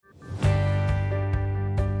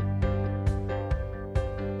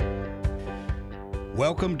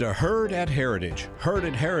Welcome to Heard at Heritage. Heard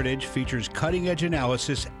at Heritage features cutting-edge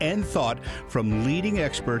analysis and thought from leading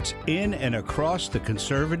experts in and across the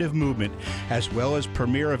conservative movement, as well as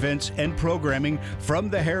premier events and programming from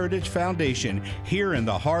the Heritage Foundation here in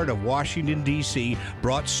the heart of Washington, D.C.,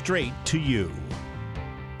 brought straight to you.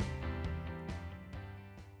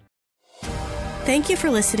 Thank you for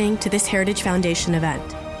listening to this Heritage Foundation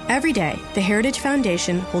event. Every day, the Heritage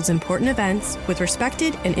Foundation holds important events with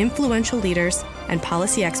respected and influential leaders and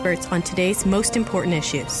policy experts on today's most important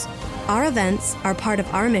issues. Our events are part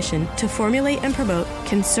of our mission to formulate and promote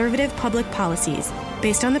conservative public policies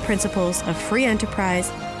based on the principles of free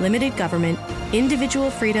enterprise, limited government, individual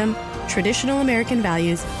freedom, traditional American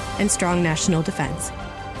values, and strong national defense.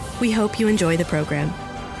 We hope you enjoy the program.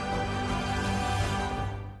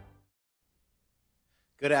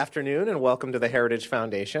 Good afternoon and welcome to the Heritage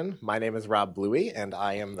Foundation. My name is Rob Bluey and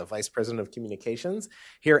I am the Vice President of Communications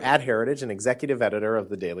here at Heritage and Executive Editor of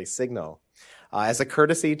the Daily Signal. As a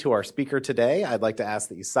courtesy to our speaker today, I'd like to ask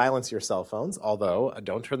that you silence your cell phones, although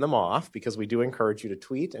don't turn them off because we do encourage you to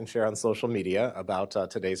tweet and share on social media about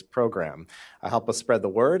today's program. Help us spread the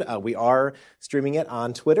word. We are streaming it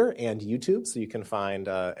on Twitter and YouTube, so you can find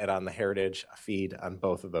it on the Heritage feed on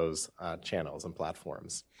both of those channels and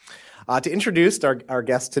platforms. To introduce our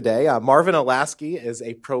guest today, Marvin Olasky is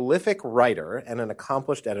a prolific writer and an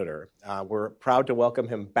accomplished editor. We're proud to welcome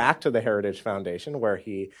him back to the Heritage Foundation, where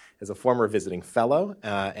he is a former visiting fellow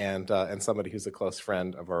and somebody who's a close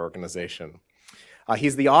friend of our organization.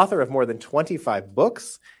 He's the author of more than 25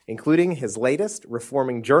 books, including his latest,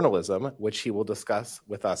 Reforming Journalism, which he will discuss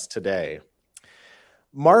with us today.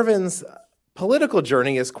 Marvin's political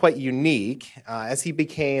journey is quite unique, as he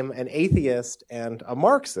became an atheist and a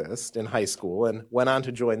Marxist in high school and went on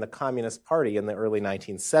to join the Communist Party in the early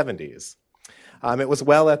 1970s. It was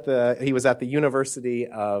he was at the University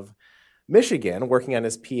of Michigan working on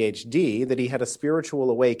his PhD that he had a spiritual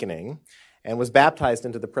awakening and was baptized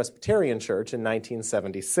into the Presbyterian Church in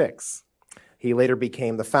 1976. He later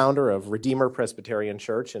became the founder of Redeemer Presbyterian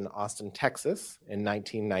Church in Austin, Texas in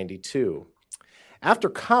 1992. After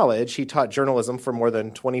college, he taught journalism for more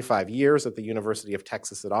than 25 years at the University of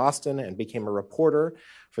Texas at Austin and became a reporter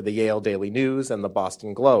for the Yale Daily News and the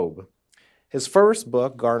Boston Globe. His first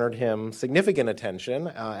book garnered him significant attention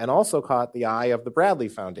and also caught the eye of the Bradley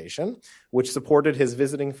Foundation, which supported his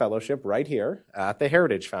visiting fellowship right here at the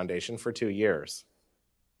Heritage Foundation for 2 years.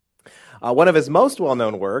 One of his most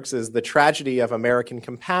well-known works is The Tragedy of American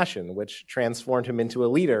Compassion, which transformed him into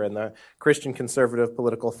a leader in the Christian conservative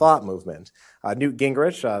political thought movement. Newt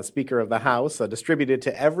Gingrich, Speaker of the House, distributed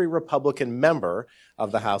to every Republican member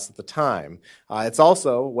of the House at the time. It's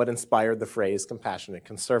also what inspired the phrase compassionate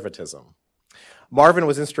conservatism. Marvin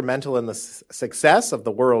was instrumental in the success of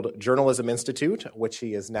the World Journalism Institute, which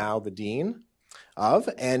he is now the dean of,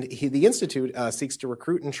 and the Institute seeks to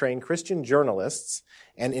recruit and train Christian journalists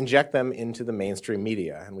and inject them into the mainstream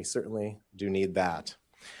media, and we certainly do need that.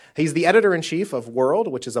 He's the editor-in-chief of World,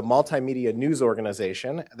 which is a multimedia news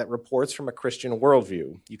organization that reports from a Christian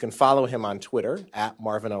worldview. You can follow him on Twitter at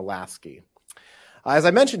Marvin Olasky. As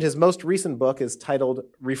I mentioned, his most recent book is titled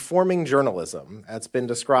Reforming Journalism. It's been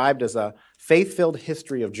described as a faith-filled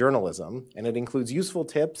history of journalism, and it includes useful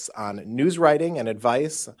tips on news writing and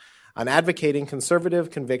advice on advocating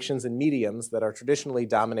conservative convictions in mediums that are traditionally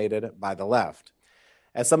dominated by the left.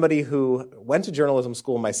 As somebody who went to journalism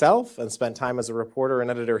school myself and spent time as a reporter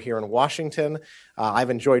and editor here in Washington,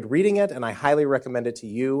 I've enjoyed reading it, and I highly recommend it to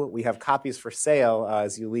you. We have copies for sale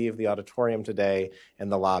as you leave the auditorium today in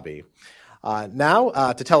the lobby.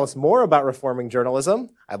 Now, to tell us more about reforming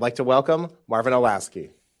journalism, I'd like to welcome Marvin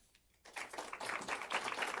Olasky.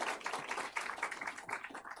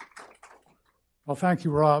 Well, thank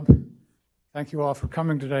you, Rob. Thank you all for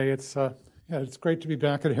coming today. It's great to be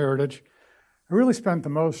back at Heritage. I really spent the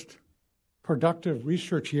most productive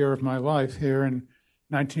research year of my life here in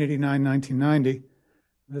 1989, 1990.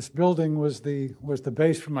 This building was the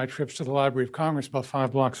base for my trips to the Library of Congress, about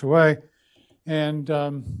 5 blocks away. And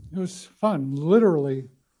it was fun, literally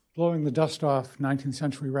blowing the dust off 19th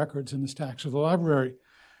century records in the stacks of the library.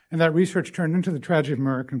 And that research turned into the Tragedy of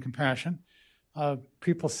American Compassion.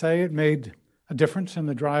 People say it made a difference in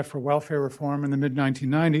the drive for welfare reform in the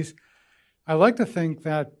mid-1990s. I like to think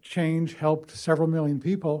that change helped several million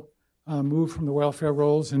people move from the welfare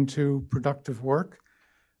rolls into productive work.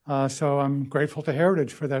 So I'm grateful to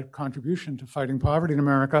Heritage for that contribution to fighting poverty in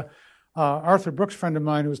America. Arthur Brooks, a friend of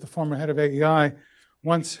mine who was the former head of AEI,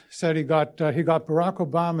 once said he got Barack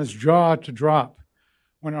Obama's jaw to drop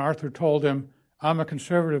when Arthur told him, "I'm a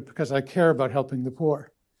conservative because I care about helping the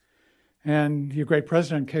poor." And your great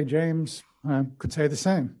president, Kay James, could say the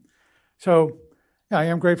same. So I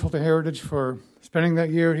am grateful to Heritage for spending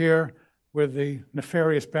that year here with the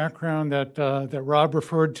nefarious background that Rob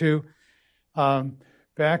referred to.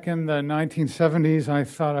 Back in the 1970s, I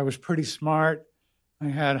thought I was pretty smart. I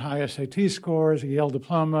had high SAT scores, a Yale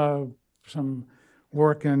diploma, some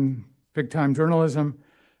work in big-time journalism.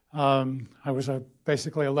 I was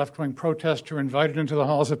basically a left-wing protester invited into the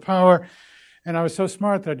halls of power. And I was so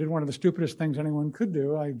smart that I did one of the stupidest things anyone could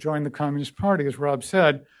do. I joined the Communist Party, as Rob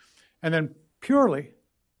said. And then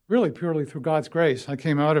really purely through God's grace, I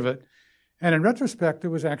came out of it. And in retrospect, it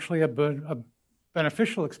was actually a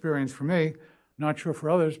beneficial experience for me. Not sure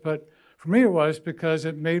for others, but for me it was, because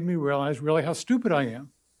it made me realize really how stupid I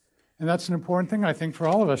am. And that's an important thing, I think, for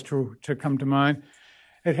all of us to come to mind.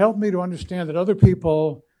 It helped me to understand that other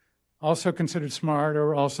people, also considered smart,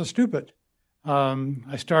 are also stupid.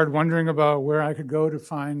 I started wondering about where I could go to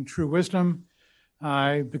find true wisdom.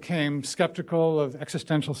 I became skeptical of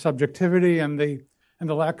existential subjectivity and the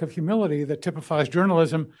lack of humility that typifies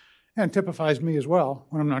journalism and typifies me as well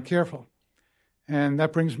when I'm not careful. And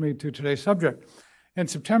that brings me to today's subject. In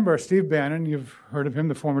September, Steve Bannon, you've heard of him,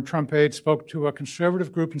 the former Trump aide, spoke to a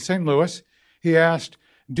conservative group in St. Louis. He asked,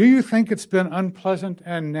 "Do you think it's been unpleasant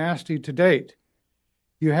and nasty to date?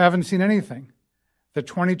 You haven't seen anything. The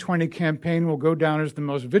 2020 campaign will go down as the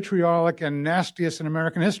most vitriolic and nastiest in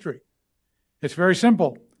American history. It's very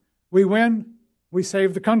simple. We win, we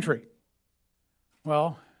save the country."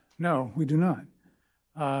 Well, no, we do not.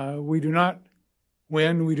 We do not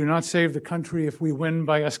win, we do not save the country if we win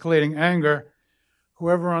by escalating anger.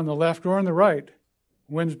 Whoever on the left or on the right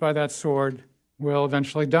wins by that sword will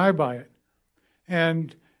eventually die by it.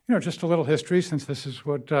 And, just a little history, since this is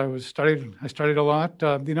what I studied a lot.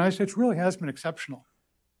 The United States really has been exceptional.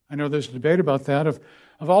 I know there's a debate about that. Of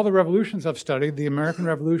all the revolutions I've studied, the American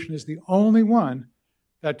Revolution is the only one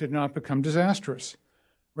that did not become disastrous.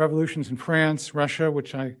 Revolutions in France, Russia,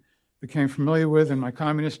 which I became familiar with in my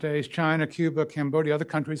communist days, China, Cuba, Cambodia, other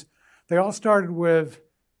countries, they all started with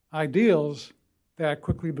ideals that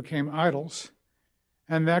quickly became idols.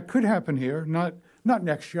 And that could happen here, not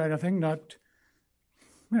next year, I don't think,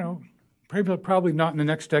 probably not in the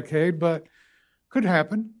next decade, but could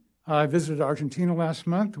happen. I visited Argentina last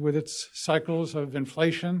month with its cycles of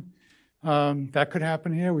inflation. That could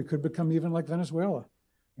happen here. We could become even like Venezuela,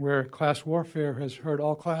 where class warfare has hurt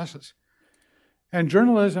all classes. And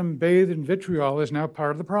journalism bathed in vitriol is now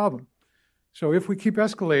part of the problem. So if we keep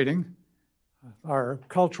escalating, our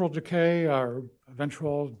cultural decay, our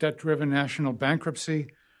eventual debt-driven national bankruptcy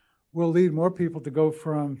will lead more people to go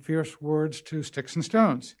from fierce words to sticks and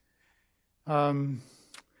stones.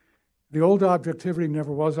 The old objectivity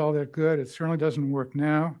never was all that good. It certainly doesn't work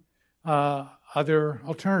now. Other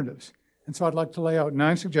alternatives. And so I'd like to lay out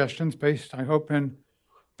 9 suggestions based, I hope, in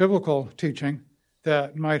biblical teaching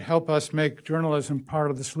that might help us make journalism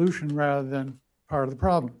part of the solution rather than part of the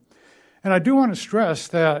problem. And I do want to stress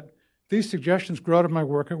that these suggestions grew out of my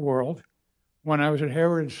work at World. When I was at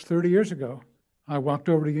Heritage 30 years ago, I walked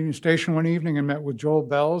over to Union Station one evening and met with Joel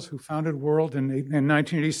Bells, who founded World in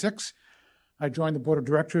 1986. I joined the board of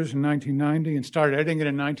directors in 1990 and started editing it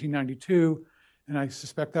in 1992. And I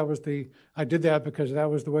suspect I did that because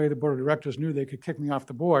that was the way the board of directors knew they could kick me off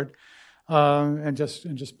the board and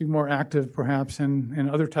just be more active, perhaps, in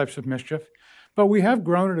other types of mischief. But we have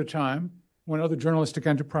grown at a time when other journalistic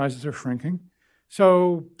enterprises are shrinking.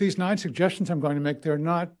 So these 9 suggestions I'm going to make, they're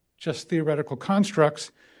not just theoretical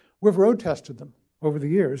constructs. We've road tested them over the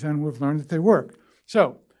years, and we've learned that they work.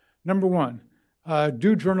 So, number 1,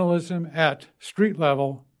 do journalism at street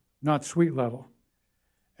level, not suite level.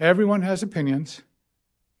 Everyone has opinions.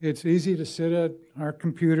 It's easy to sit at our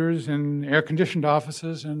computers in air-conditioned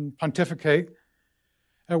offices and pontificate.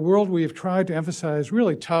 At World, we've tried to emphasize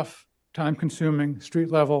really tough, time-consuming,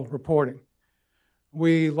 street-level reporting.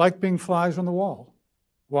 We like being flies on the wall,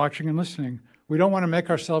 watching and listening. We don't want to make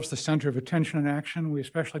ourselves the center of attention and action. We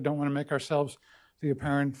especially don't want to make ourselves the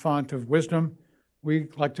apparent font of wisdom. We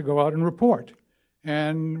like to go out and report.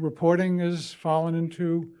 And reporting has fallen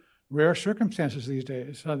into rare circumstances these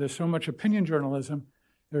days. There's so much opinion journalism,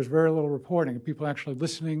 there's very little reporting. People actually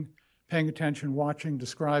listening, paying attention, watching,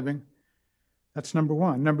 describing. That's number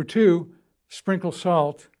 1. Number 2, sprinkle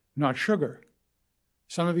salt, not sugar.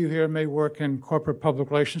 Some of you here may work in corporate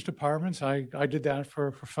public relations departments. I did that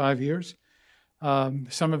for 5 years.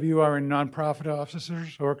 Some of you are in nonprofit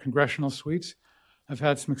offices or congressional suites. I've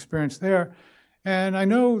had some experience there. And I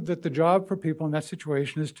know that the job for people in that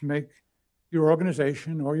situation is to make your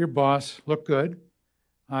organization or your boss look good.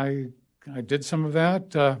 I did some of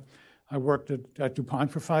that. I worked at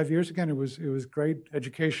DuPont for 5 years. Again, it was great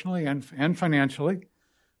educationally and financially.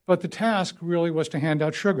 But the task really was to hand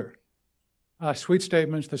out sugar. sweet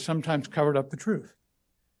statements that sometimes covered up the truth.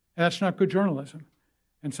 And that's not good journalism.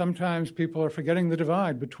 And sometimes people are forgetting the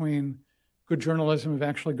divide between good journalism of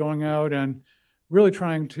actually going out and really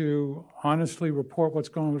trying to honestly report what's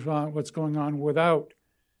going on without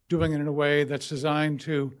doing it in a way that's designed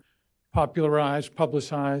to popularize,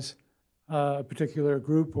 publicize a particular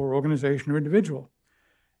group or organization or individual.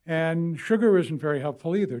 And sugar isn't very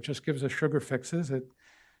helpful either. It just gives us sugar fixes.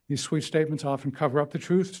 These sweet statements often cover up the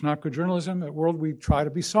truth. It's not good journalism. At World, we try to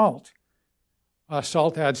be salt.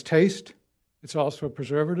 Salt adds taste. It's also a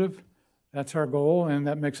preservative. That's our goal, and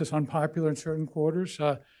that makes us unpopular in certain quarters,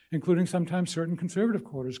 including sometimes certain conservative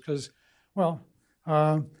quarters, because,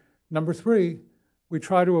 number 3, we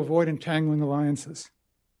try to avoid entangling alliances.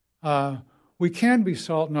 We can be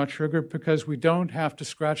salt, not sugar, because we don't have to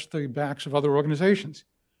scratch the backs of other organizations,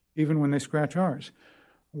 even when they scratch ours.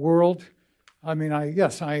 World, I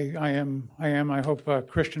am, I hope, a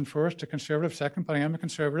Christian first, a conservative second, but I am a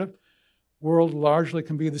conservative. World largely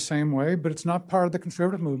can be the same way, but it's not part of the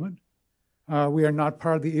conservative movement. We are not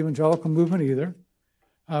part of the evangelical movement either.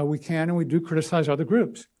 We can and we do criticize other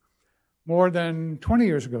groups. More than 20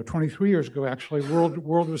 years ago, 23 years ago actually,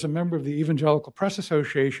 World was a member of the Evangelical Press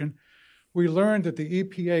Association. We learned that the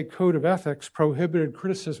EPA Code of Ethics prohibited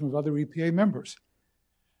criticism of other EPA members.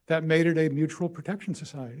 That made it a mutual protection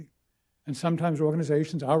society. And sometimes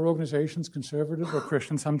organizations, our organizations, conservative or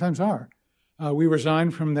Christian, sometimes are. We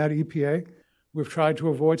resigned from that EPA. We've tried to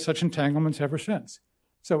avoid such entanglements ever since.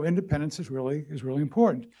 So independence is really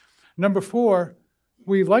important. Number 4,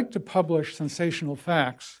 we like to publish sensational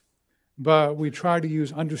facts, but we try to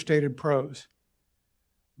use understated prose.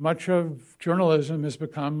 Much of journalism has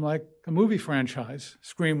become like a movie franchise,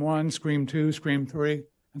 Scream 1, Scream 2, Scream 3,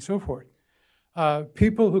 and so forth.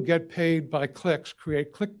 People who get paid by clicks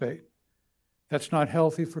create clickbait. That's not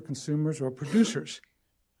healthy for consumers or producers.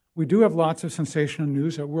 We do have lots of sensational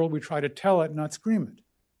news. At World, we try to tell it, not scream it.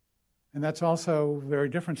 And that's also very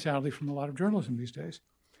different, sadly, from a lot of journalism these days.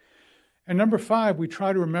 And number 5, we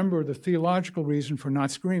try to remember the theological reason for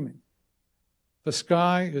not screaming. The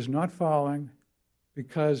sky is not falling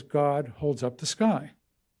because God holds up the sky.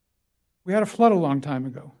 We had a flood a long time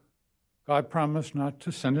ago. God promised not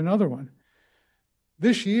to send another one.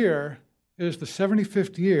 This year is the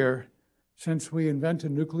 75th year since we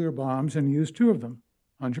invented nuclear bombs and used 2 of them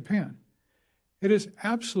on Japan. It is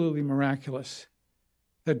absolutely miraculous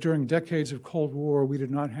that during decades of Cold War, we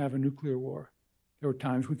did not have a nuclear war. There were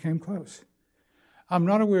times we came close. I'm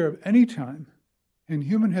not aware of any time in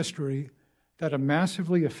human history that a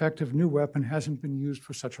massively effective new weapon hasn't been used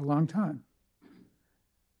for such a long time.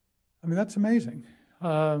 I mean, that's amazing.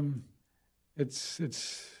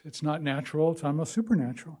 It's not natural, it's almost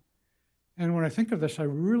supernatural. And when I think of this, I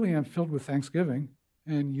really am filled with thanksgiving,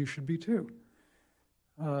 and you should be too.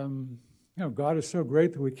 God is so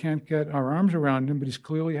great that we can't get our arms around him, but he's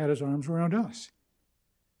clearly had his arms around us.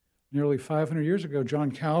 Nearly 500 years ago,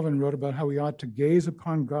 John Calvin wrote about how we ought to gaze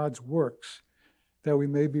upon God's works that we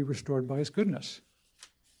may be restored by his goodness.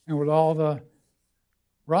 And with all the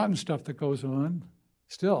rotten stuff that goes on,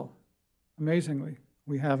 still, amazingly,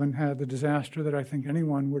 we haven't had the disaster that I think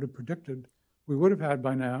anyone would have predicted we would have had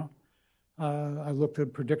by now. I looked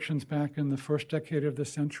at predictions back in the first decade of the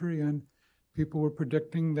century, and people were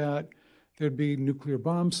predicting that there'd be nuclear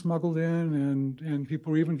bombs smuggled in, and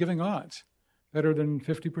people were even giving odds, better than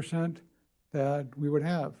 50%, that we would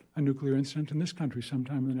have a nuclear incident in this country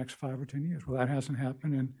sometime in the next 5 or 10 years. Well, that hasn't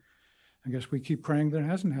happened, and I guess we keep praying that it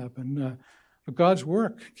hasn't happened. But God's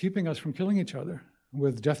work, keeping us from killing each other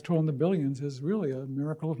with death toll in the billions, is really a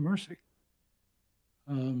miracle of mercy.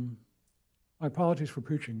 My apologies for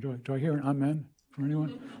preaching. Do I hear an amen from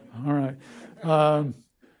anyone? All right.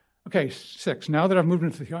 Okay, 6. Now that I've moved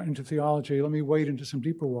into theology, let me wade into some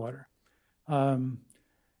deeper water.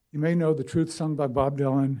 You may know the truth sung by Bob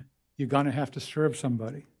Dylan, you're going to have to serve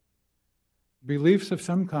somebody. Beliefs of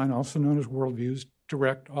some kind, also known as worldviews,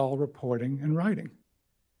 direct all reporting and writing.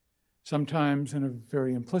 Sometimes in a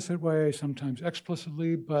very implicit way, sometimes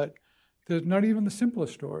explicitly, but there's not even the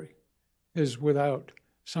simplest story is without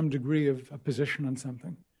some degree of a position on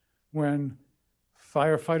something. When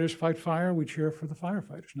firefighters fight fire, we cheer for the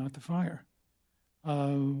firefighters, not the fire.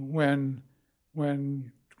 When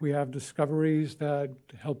we have discoveries that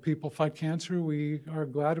help people fight cancer, we are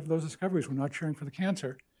glad of those discoveries. We're not cheering for the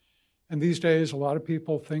cancer. And these days, a lot of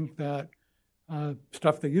people think that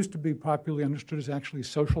stuff that used to be popularly understood as actually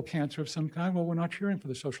social cancer of some kind, well, we're not cheering for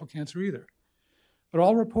the social cancer either. But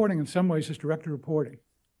all reporting in some ways is directed reporting.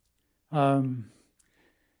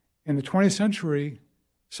 In the 20th century,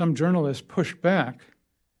 some journalists pushed back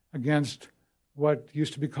against what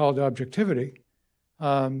used to be called objectivity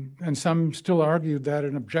And some still argued that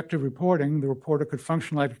in objective reporting, the reporter could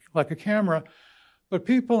function like a camera. But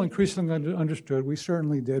people increasingly understood, we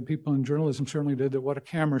certainly did, people in journalism certainly did, that what a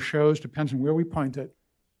camera shows depends on where we point it,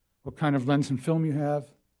 what kind of lens and film you have,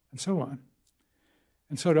 and so on.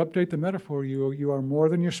 And so to update the metaphor, you are more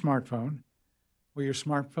than your smartphone. Where your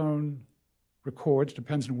smartphone records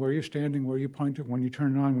depends on where you're standing, where you point it, when you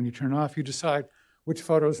turn it on, when you turn it off. You decide which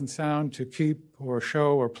photos and sound to keep or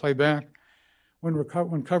show or play back.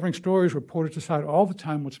 When covering stories, reporters decide all the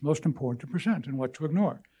time what's most important to present and what to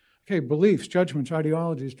ignore. Okay, beliefs, judgments,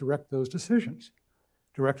 ideologies direct those decisions.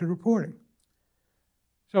 Directed reporting.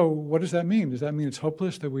 So what does that mean? Does that mean it's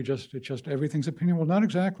hopeless, that it's just everything's opinion? Well, not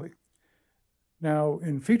exactly. Now,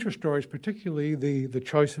 in feature stories, particularly the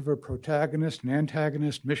choice of a protagonist, an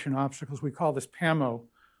antagonist, mission, obstacles, we call this PAMO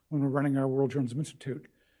when we're running our World Journalism Institute.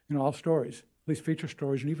 In all stories, at least feature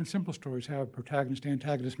stories and even simple stories have protagonist,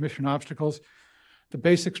 antagonist, mission, obstacles. The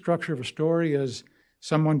basic structure of a story is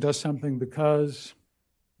someone does something because,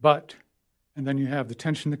 but, and then you have the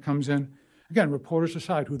tension that comes in. Again, reporters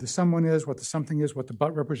decide who the someone is, what the something is, what the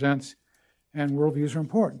but represents, and worldviews are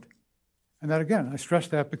important. And that, again, I stress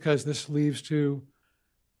that because this leads to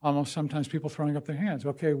almost sometimes people throwing up their hands.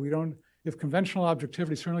 Okay, if conventional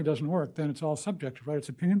objectivity certainly doesn't work, then it's all subjective, right? It's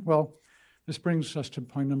opinion. Well, this brings us to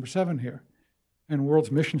point number 7 here. In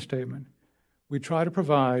World's mission statement, we try to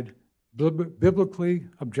provide biblically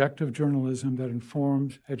objective journalism that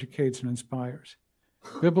informs, educates, and inspires.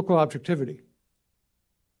 Biblical objectivity.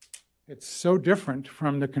 It's so different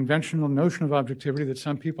from the conventional notion of objectivity that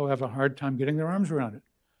some people have a hard time getting their arms around it.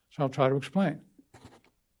 So I'll try to explain.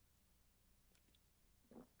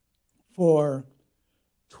 For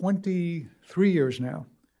 23 years now,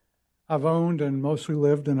 I've owned and mostly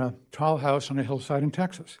lived in a tall house on a hillside in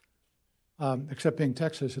Texas. Except being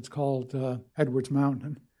Texas, it's called Edwards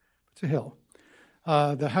Mountain. It's a hill.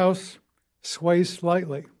 The house sways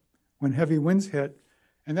slightly when heavy winds hit,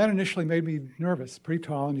 and that initially made me nervous. Pretty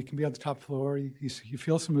tall, and you can be on the top floor. You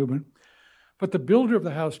feel some movement. But the builder of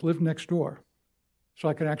the house lived next door, so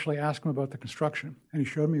I could actually ask him about the construction. And he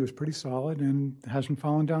showed me it was pretty solid and hasn't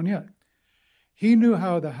fallen down yet. He knew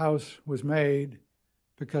how the house was made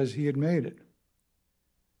because he had made it.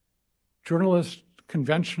 Journalists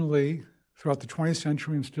conventionally, throughout the 20th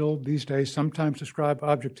century and still these days, sometimes describe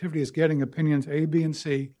objectivity as getting opinions A, B, and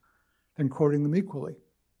C, then quoting them equally.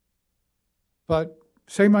 But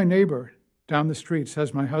say my neighbor down the street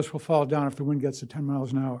says my house will fall down if the wind gets to 10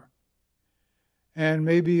 miles an hour. And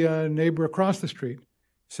maybe a neighbor across the street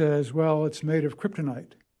says, well, it's made of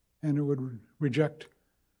kryptonite, and it would reject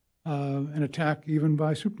an attack even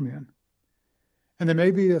by Superman. And then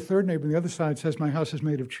maybe a third neighbor on the other side says, my house is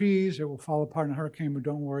made of cheese, it will fall apart in a hurricane, but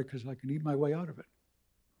don't worry because I can eat my way out of it.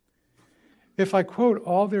 If I quote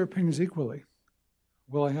all their opinions equally,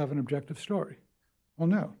 will I have an objective story? Well,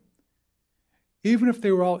 no. Even if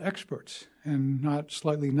they were all experts and not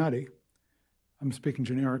slightly nutty, I'm speaking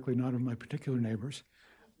generically, not of my particular neighbors,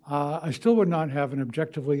 I still would not have an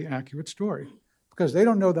objectively accurate story because they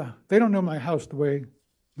don't know my house the way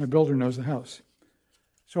my builder knows the house.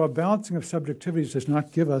 So a balancing of subjectivities does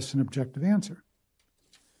not give us an objective answer.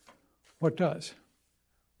 What does?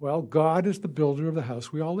 Well, God is the builder of the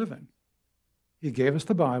house we all live in. He gave us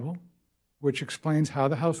the Bible, which explains how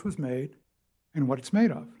the house was made and what it's made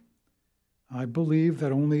of. I believe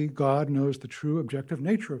that only God knows the true objective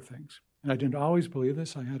nature of things. And I didn't always believe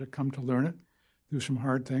this. I had to come to learn it through some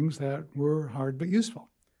hard things that were hard but useful.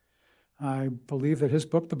 I believe that his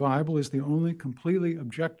book, the Bible, is the only completely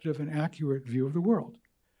objective and accurate view of the world,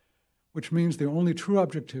 which means the only true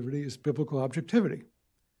objectivity is biblical objectivity.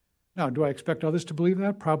 Now, do I expect others to believe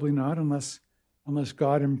that? Probably not, unless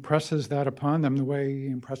God impresses that upon them the way he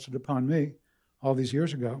impressed it upon me all these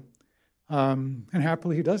years ago. And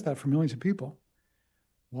happily, he does that for millions of people.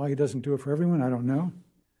 Why he doesn't do it for everyone, I don't know.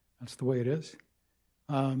 That's the way it is.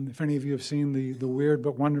 If any of you have seen the weird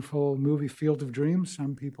but wonderful movie Field of Dreams,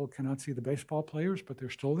 some people cannot see the baseball players, but they're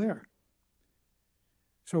still there.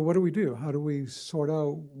 So what do? How do we sort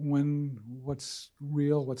out what's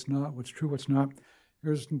real, what's not, what's true, what's not?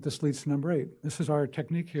 This leads to number 8. This is our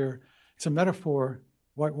technique here. It's a metaphor,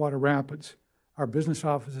 Whitewater Rapids. Our business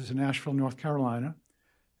office is in Asheville, North Carolina.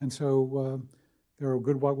 And so there are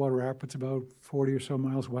good Whitewater Rapids about 40 or so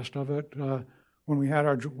miles west of it. When we had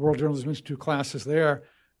our World Journalism Institute classes there,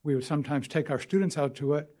 we would sometimes take our students out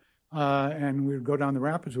to it, and we would go down the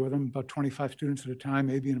rapids with them, about 25 students at a time,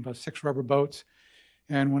 maybe in about 6 rubber boats.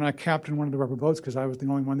 And when I captained one of the rubber boats, because I was the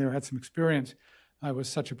only one there who had some experience, I was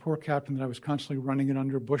such a poor captain that I was constantly running it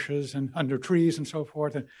under bushes and under trees and so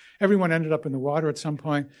forth. And everyone ended up in the water at some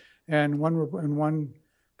point. And one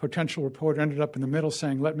potential reporter ended up in the middle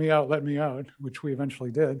saying, let me out, which we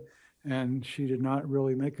eventually did, and she did not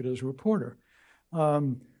really make it as a reporter.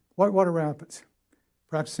 Whitewater Rapids,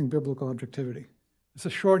 practicing biblical objectivity. It's a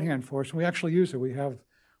shorthand for us, and we actually use it. We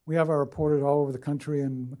have our reporters all over the country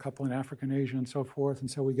and a couple in Africa and Asia and so forth, and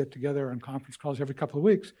so we get together on conference calls every couple of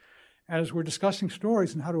weeks. And as we're discussing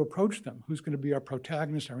stories and how to approach them, who's going to be our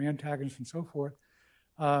protagonist, our antagonist, and so forth,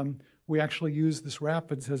 we actually use this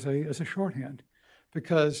rapids as a shorthand,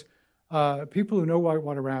 because people who know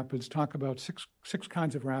Whitewater Rapids talk about six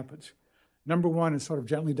kinds of rapids. Number one is sort of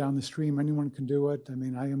gently down the stream. Anyone can do it. I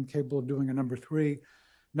mean, I am capable of doing a number 3.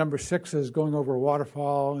 Number 6 is going over a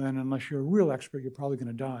waterfall, and unless you're a real expert, you're probably going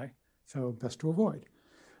to die. So best to avoid.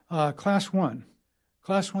 Class 1.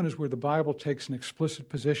 Class 1 is where the Bible takes an explicit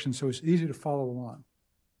position, so it's easy to follow along.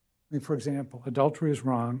 I mean, for example, adultery is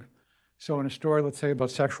wrong. So in a story, let's say,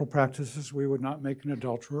 about sexual practices, we would not make an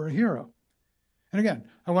adulterer a hero. And again,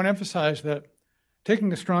 I want to emphasize that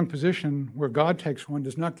taking a strong position where God takes one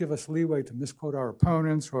does not give us leeway to misquote our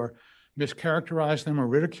opponents or mischaracterize them or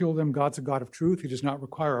ridicule them. God's a God of truth. He does not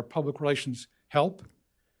require our public relations help.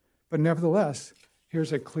 But nevertheless,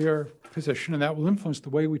 here's a clear position, and that will influence the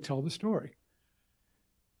way we tell the story.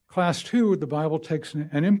 Class 2, the Bible takes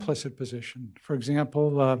an implicit position. For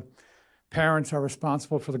example, parents are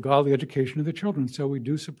responsible for the godly education of their children, so we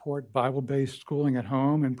do support Bible-based schooling at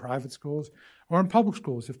home, in private schools, or in public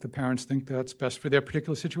schools if the parents think that's best for their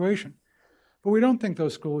particular situation. But we don't think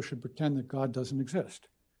those schools should pretend that God doesn't exist.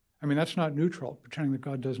 I mean, that's not neutral. Pretending that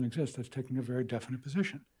God doesn't exist, that's taking a very definite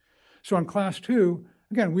position. So in Class 2,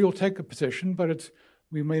 again, we will take a position, but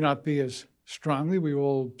we may not be as strongly. We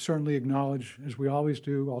will certainly acknowledge, as we always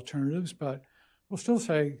do, alternatives, but we'll still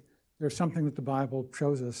say there's something that the Bible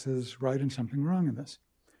shows us is right and something wrong in this.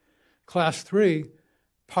 Class 3,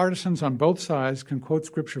 partisans on both sides can quote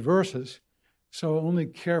scripture verses, so only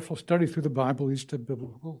careful study through the Bible leads to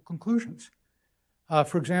biblical conclusions.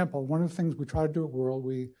 For example, one of the things we try to do at World,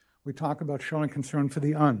 we talk about showing concern for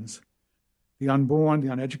the uns, the unborn,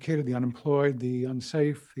 the uneducated, the unemployed, the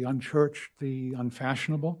unsafe, the unchurched, the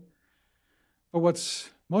unfashionable. But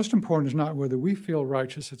what's most important is not whether we feel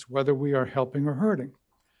righteous, it's whether we are helping or hurting.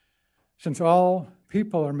 Since all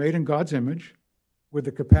people are made in God's image, with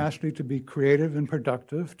the capacity to be creative and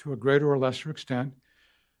productive to a greater or lesser extent,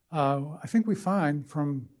 I think we find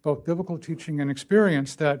from both biblical teaching and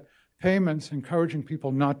experience that payments encouraging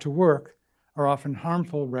people not to work are often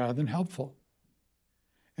harmful rather than helpful.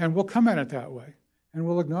 And we'll come at it that way, and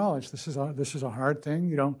we'll acknowledge this is a hard thing.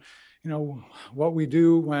 You know what we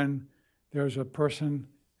do when there's a person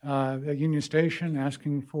at Union Station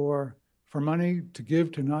asking for money to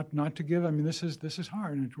give, to not to give. I mean, this is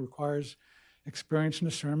hard, and it requires experience and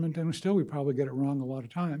discernment, and still we probably get it wrong a lot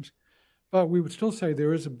of times. But we would still say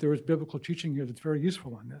there is biblical teaching here that's very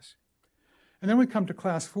useful on this. And then we come to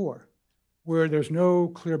Class 4, where there's no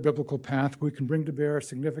clear biblical path. We can bring to bear a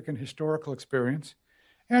significant historical experience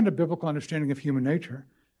and a biblical understanding of human nature.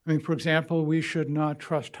 I mean, for example, we should not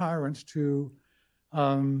trust tyrants to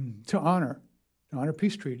honor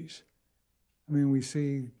peace treaties. I mean, we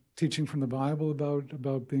see teaching from the Bible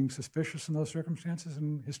about being suspicious in those circumstances,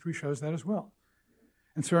 and history shows that as well.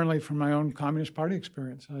 And certainly from my own Communist Party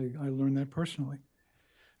experience, I learned that personally.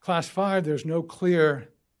 Class 5, there's no clear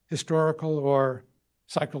historical or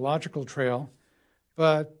psychological trail,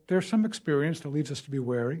 but there's some experience that leads us to be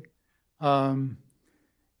wary. I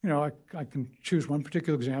can choose one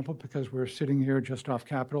particular example because we're sitting here just off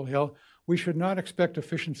Capitol Hill. We should not expect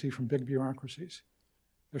efficiency from big bureaucracies.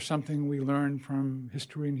 There's something we learn from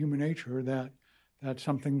history and human nature that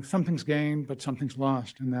something's gained, but something's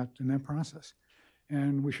lost in that process.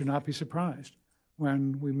 And we should not be surprised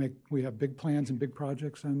when we have big plans and big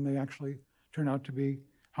projects and they actually turn out to be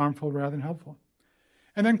harmful rather than helpful.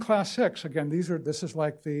 And then Class 6, again, this is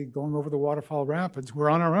like the going over the waterfall rapids. We're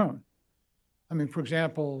on our own. I mean, for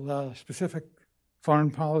example, specific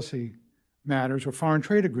foreign policy matters or foreign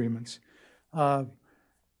trade agreements.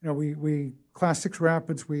 We Class 6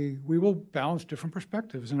 rapids, we will balance different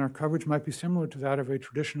perspectives, and our coverage might be similar to that of a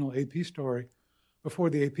traditional AP story before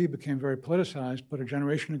the AP became very politicized, but a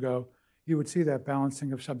generation ago, you would see that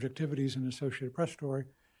balancing of subjectivities in an Associated Press story,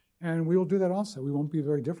 and we will do that also. We won't be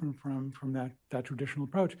very different from that traditional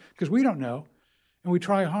approach, because we don't know, and we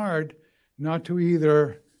try hard not to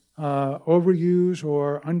either overuse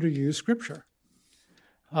or underuse Scripture.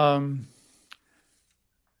 I'll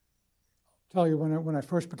tell you, when I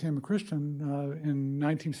first became a Christian in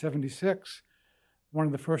 1976, one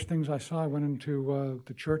of the first things I saw, I went into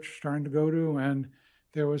the church starting to go to, and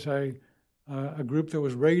there was a group that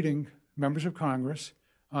was rating members of Congress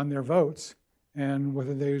on their votes and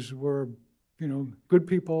whether these were good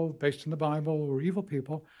people based in the Bible or evil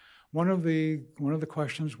people. One of the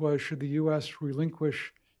questions was, should the U.S.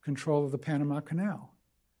 relinquish control of the Panama Canal?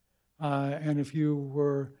 And if you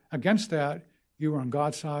were against that, you were on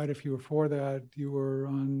God's side. If you were for that, you were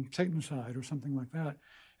on Satan's side or something like that.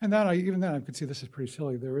 And even then I could see this is pretty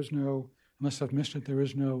silly. There is no, unless I've missed it, there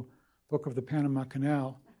is no book of the Panama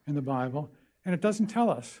Canal in the Bible. And it doesn't tell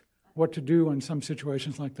us what to do in some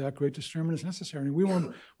situations like that. Great discernment is necessary. And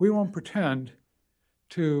we won't pretend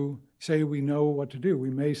to say we know what to do. We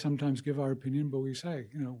may sometimes give our opinion, but we say,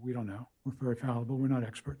 we don't know. We're very fallible. We're not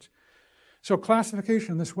experts. So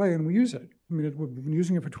classification in this way, and we use it. We've been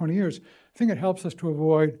using it for 20 years. I think it helps us to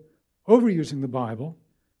avoid overusing the Bible,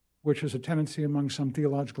 which is a tendency among some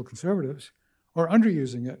theological conservatives, or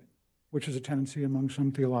underusing it, which is a tendency among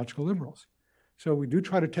some theological liberals. So we do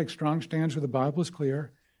try to take strong stands where the Bible is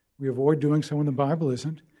clear. We avoid doing so when the Bible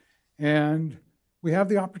isn't. And we have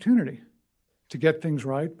the opportunity to get things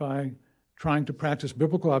right by trying to practice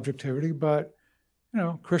biblical objectivity, but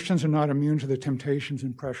Christians are not immune to the temptations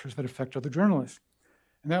and pressures that affect other journalists.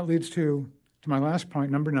 And that leads to my last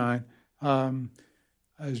point, number 9.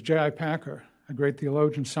 As J.I. Packer, a great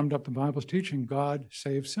theologian, summed up the Bible's teaching, God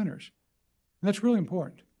saves sinners. And that's really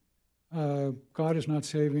important. God is not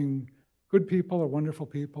saving good people or wonderful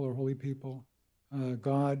people or holy people.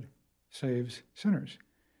 God saves sinners.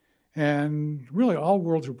 And really all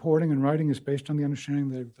world's reporting and writing is based on the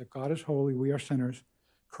understanding that God is holy, we are sinners.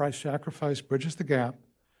 Christ's sacrifice bridges the gap.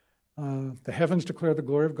 The heavens declare the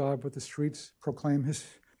glory of God, but the streets proclaim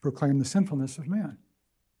the sinfulness of man.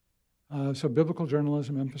 So biblical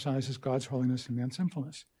journalism emphasizes God's holiness and man's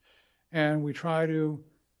sinfulness. And we try to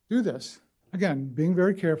do this, again, being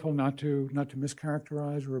very careful not to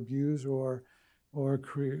mischaracterize or abuse or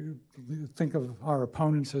think of our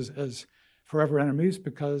opponents as forever enemies,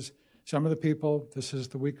 because some of the people, this is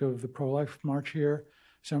the week of the pro-life march here,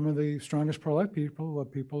 some of the strongest pro-life people are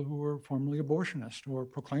people who were formerly abortionists or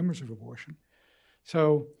proclaimers of abortion.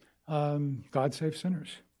 So God saves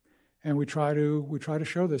sinners. And we try to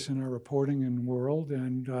show this in our reporting in World,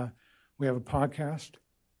 and we have a podcast,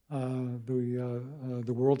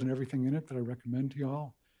 the World and Everything in It, that I recommend to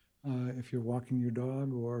y'all if you're walking your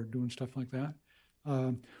dog or doing stuff like that.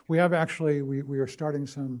 We are starting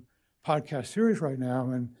some podcast series right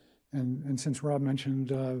now, and since Rob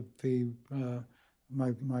mentioned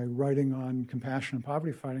my writing on compassion and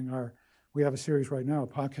poverty fighting, we have a series right now, a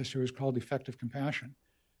podcast series called Effective Compassion,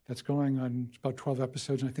 that's going on. It's about 12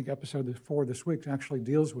 episodes, and I think episode 4 this week actually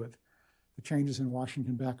deals with the changes in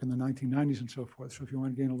Washington back in the 1990s and so forth. So if you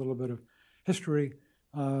want to gain a little bit of history,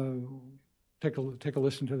 take a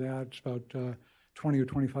listen to that. It's about 20 or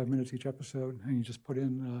 25 minutes each episode, and you just put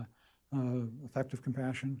in Effective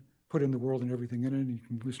Compassion, put in the World and Everything in it, and you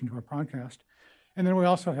can listen to our podcast. And then we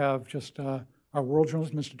also have just our World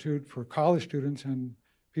Journalism Institute for college students and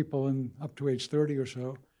people up to age 30 or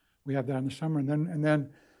so. We have that in the summer, and then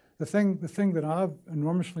the thing that I've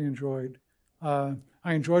enormously enjoyed. I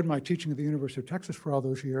enjoyed my teaching at the University of Texas for all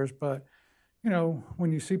those years, but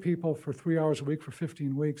when you see people for 3 hours a week for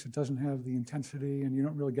 15 weeks, it doesn't have the intensity, and you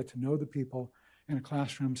don't really get to know the people in a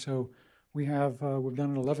classroom. So we've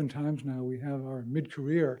done it 11 times now. We have our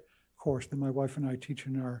mid-career course that my wife and I teach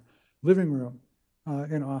in our living room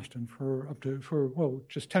in Austin for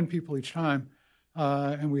just 10 people each time,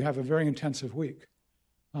 and we have a very intensive week.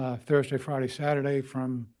 Thursday, Friday, Saturday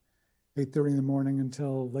from 8:30 in the morning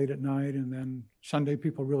until late at night, and then Sunday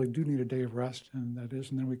people really do need a day of rest, and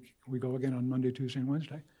then we go again on Monday, Tuesday, and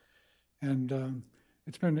Wednesday. And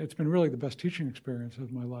it's been really the best teaching experience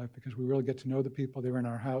of my life, because we really get to know the people. They're in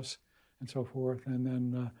our house and so forth, and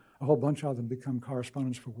then a whole bunch of them become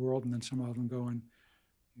correspondents for World, and then some of them go and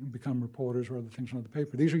become reporters or other things on the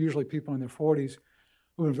paper. These are usually people in their 40s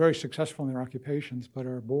who are very successful in their occupations but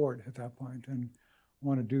are bored at that point and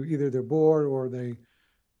want to do, either they're bored or they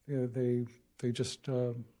just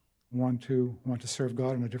want to serve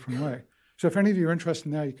God in a different way. So if any of you are interested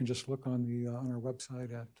in that, you can just look on our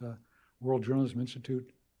website at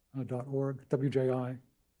worldjournalisminstitute.org, WJI,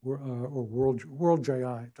 or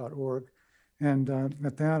worldji.org. And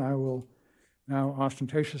at that, I will now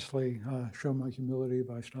ostentatiously show my humility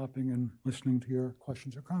by stopping and listening to your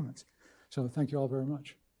questions or comments. So thank you all very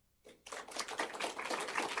much.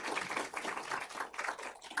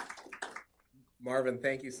 Marvin,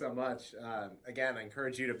 thank you so much. Again, I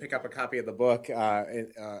encourage you to pick up a copy of the book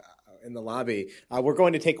in the lobby. We're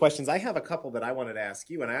going to take questions. I have a couple that I wanted to ask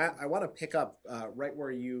you, and I want to pick up right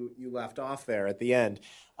where you left off there at the end,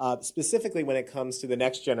 specifically when it comes to the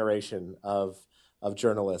next generation of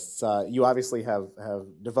journalists. You obviously have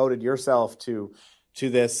devoted yourself to to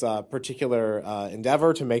this particular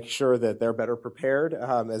endeavor to make sure that they're better prepared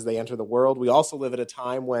as they enter the world. We also live at a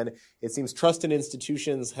time when it seems trust in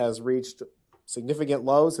institutions has reached significant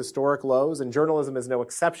lows, historic lows, and journalism is no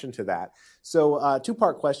exception to that. So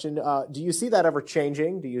two-part question. Do you see that ever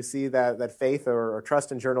changing? Do you see that faith or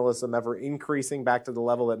trust in journalism ever increasing back to the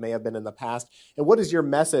level it may have been in the past? And what is your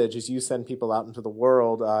message as you send people out into the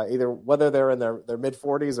world, either whether they're in their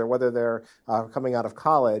mid-40s or whether they're coming out of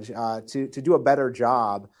college, to do a better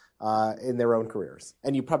job in their own careers?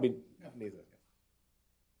 And you probably need it.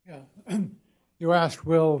 Yeah. You asked,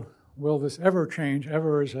 will this ever change?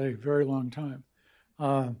 Ever is a very long time.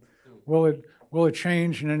 Will it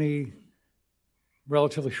change in any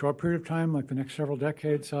relatively short period of time, like the next several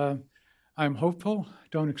decades? I'm hopeful.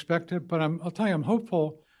 Don't expect it, but I'll tell you, I'm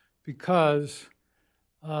hopeful because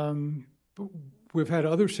we've had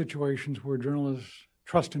other situations where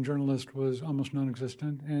trust in journalists was almost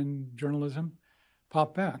non-existent, and journalism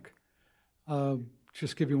popped back.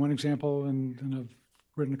 Just give you one example, and I've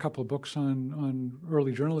written a couple of books on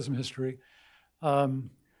early journalism history.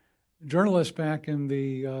 Journalists back in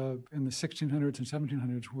the 1600s and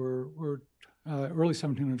 1700s early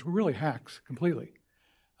 1700s were really hacks completely.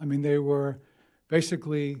 I mean, they were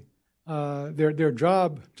basically their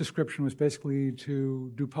job description was basically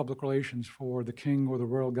to do public relations for the king or the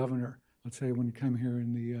royal governor. Let's say when he came here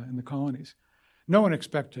in the colonies, no one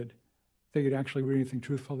expected they could actually read anything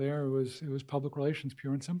truthful there. It was public relations,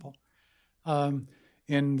 pure and simple.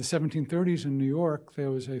 In the 1730s in New York, there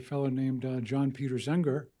was a fellow named John Peter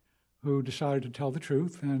Zenger who decided to tell the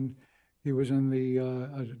truth, and he was in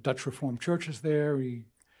the Dutch Reformed churches there.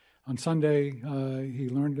 On Sunday, he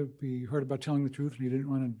heard about telling the truth, and he didn't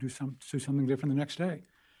want to do something different the next day.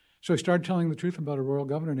 So he started telling the truth about a royal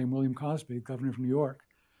governor named William Cosby, governor of New York,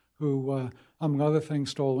 who, among other things,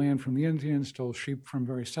 stole land from the Indians, stole sheep from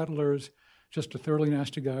various settlers, just a thoroughly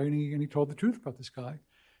nasty guy, and he told the truth about this guy.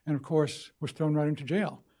 And of course, was thrown right into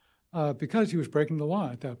jail because he was breaking the law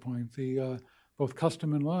at that point. Both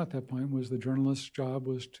custom and law at that point was the journalist's job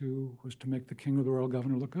was to make the king or the royal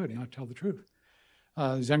governor look good and not tell the truth.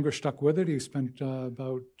 Zenger stuck with it. He spent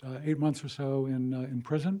about 8 months or so in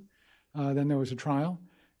prison. Then there was a trial,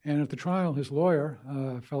 and at the trial, his lawyer,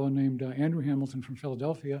 a fellow named Andrew Hamilton from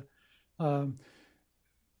Philadelphia,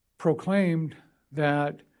 proclaimed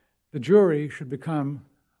that the jury should become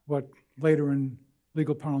what later in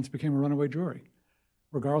legal parlance became a runaway jury.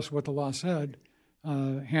 Regardless of what the law said,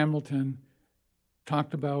 Hamilton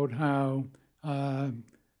talked about how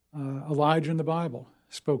Elijah in the Bible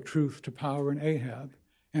spoke truth to power in Ahab,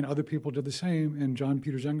 and other people did the same, and John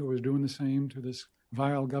Peter Zenger was doing the same to this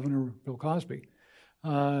vile governor, Bill Cosby,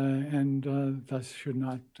 and thus should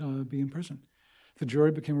not be in prison. The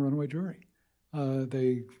jury became a runaway jury.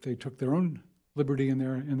 They took their own liberty in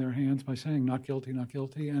their hands by saying not guilty, not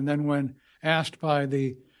guilty, and then when asked by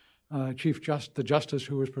the the justice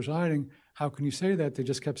who was presiding, how can you say that? They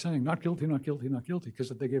just kept saying, not guilty, not guilty, not guilty,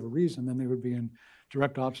 because if they gave a reason, then they would be in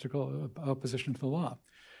direct opposition to the law.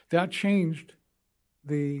 That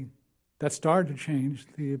started to change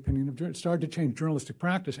the opinion of journalists. It started to change journalistic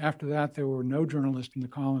practice. After that, there were no journalists in the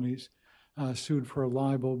colonies sued for a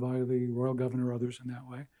libel by the royal governor or others in that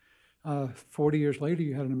way. 40 years later,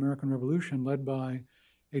 you had an American Revolution led by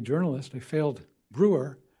a journalist, a failed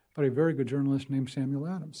brewer, but a very good journalist named Samuel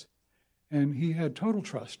Adams. And he had total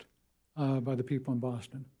trust by the people in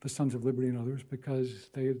Boston, the Sons of Liberty and others, because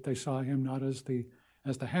they saw him not as the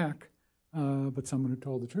hack, but someone who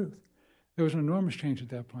told the truth. There was an enormous change at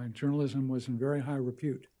that point. Journalism was in very high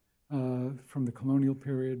repute from the colonial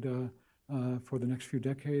period for the next few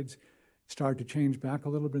decades. Started to change back a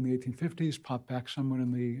little bit in the 1850s, popped back somewhat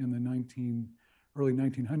in the early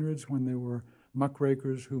 1900s when there were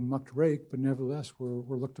muckrakers who mucked rake, but nevertheless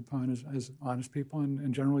were looked upon as honest people,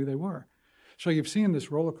 and generally they were. So you've seen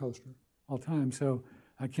this roller coaster all the time. So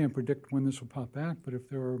I can't predict when this will pop back, but if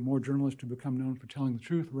there are more journalists who become known for telling the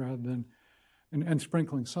truth rather than and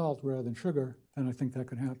sprinkling salt rather than sugar, then I think that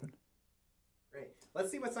could happen. Great.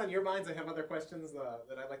 Let's see what's on your minds. I have other questions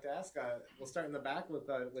that I'd like to ask. We'll start in the back with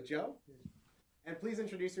Joe. And please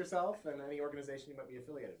introduce yourself and any organization you might be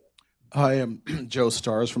affiliated with. I am Joe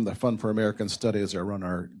Stars from the Fund for American Studies. I run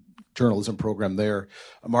our journalism program there.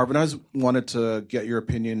 Marvin, I wanted to get your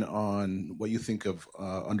opinion on what you think of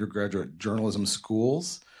undergraduate journalism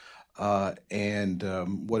schools and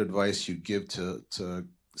what advice you give to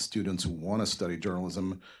students who want to study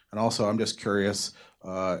journalism. And also, I'm just curious,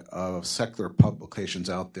 of secular publications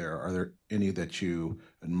out there, are there any that you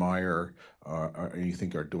admire or you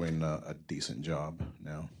think are doing a decent job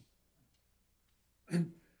now?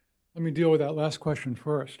 Let me deal with that last question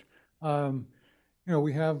first.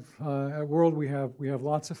 we have at World we have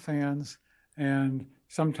lots of fans, and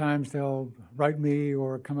sometimes they'll write me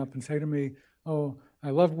or come up and say to me, "Oh, I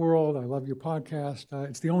love World. I love your podcast.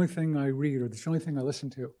 It's the only thing I read, or it's the only thing I listen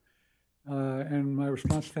to." And my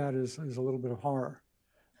response to that is a little bit of horror.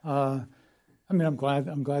 I mean, I'm glad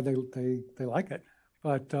they like it,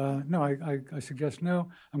 but no, I suggest no.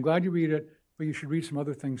 I'm glad you read it, but you should read some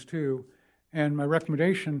other things too. And my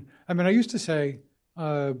recommendation, I mean, I used to say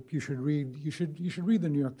you should read the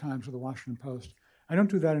New York Times or the Washington Post. I don't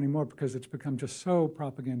do that anymore because it's become just so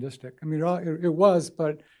propagandistic. I mean, it was,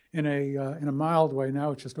 but in a mild way.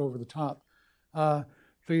 Now it's just over the top.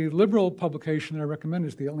 The liberal publication that I recommend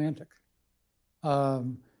is The Atlantic,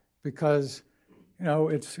 because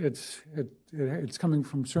it's coming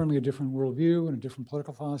from certainly a different worldview and a different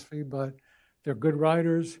political philosophy, but they're good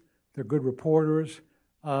writers, they're good reporters,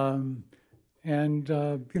 and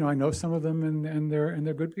I know some of them, and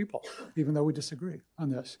they're good people, even though we disagree on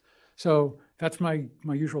this. So that's my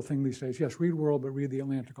usual thing these days. Yes, read World, but read The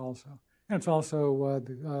Atlantic also, and it's also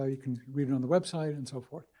you can read it on the website and so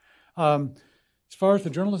forth. As far as the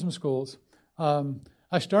journalism schools,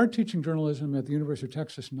 I started teaching journalism at the University of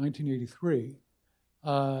Texas in 1983.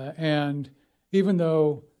 And even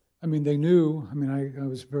though, I mean, they knew, I mean, I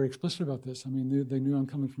was very explicit about this. I mean, they knew I'm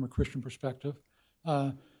coming from a Christian perspective.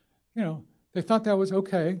 They thought that was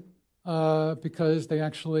okay because they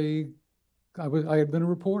actually, I had been a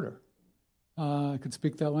reporter. I could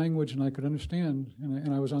speak that language and I could understand,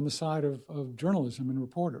 and I was on the side of journalism and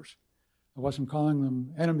reporters. I wasn't calling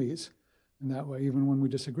them enemies in that way, even when we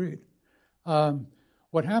disagreed.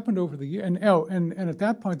 What happened over the year, and at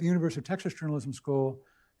that point, the University of Texas Journalism School,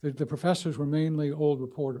 the professors were mainly old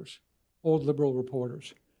reporters, old liberal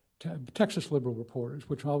reporters, Texas liberal reporters,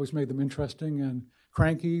 which always made them interesting and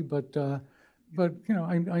cranky, but I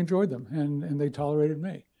enjoyed them, and they tolerated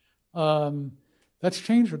me. That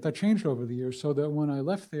changed over the years, so that when I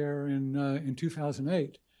left there in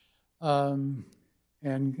 2008,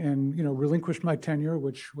 and relinquished my tenure,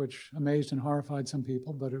 which amazed and horrified some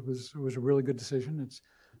people, but it was a really good decision. It's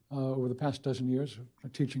over the past dozen years,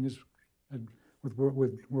 teaching is with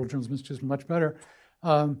World Journalism Institute is much better.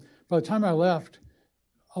 By the time I left,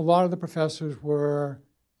 a lot of the professors were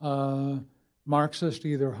Marxist,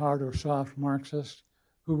 either hard or soft Marxist,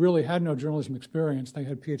 who really had no journalism experience. They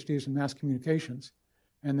had PhDs in mass communications,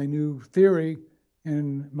 and they knew theory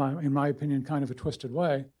in my opinion, kind of a twisted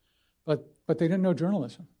way. But they didn't know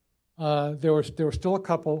journalism. There were still a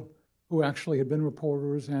couple who actually had been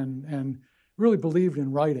reporters and really believed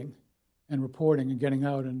in writing and reporting and getting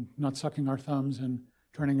out and not sucking our thumbs and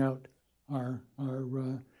turning out our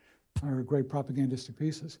great propagandistic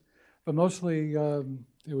pieces. But mostly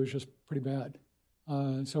it was just pretty bad.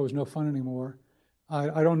 So it was no fun anymore.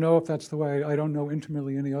 I don't know if that's the way. I don't know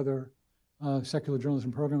intimately any other secular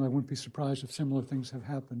journalism program. I wouldn't be surprised if similar things have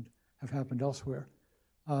happened elsewhere.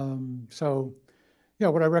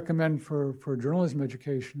 What I recommend for journalism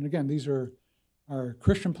education, again, these are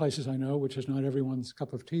Christian places I know, which is not everyone's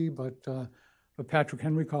cup of tea, but Patrick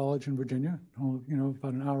Henry College in Virginia,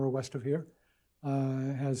 about an hour west of here,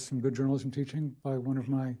 has some good journalism teaching by one of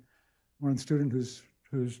the students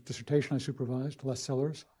whose dissertation I supervised, Les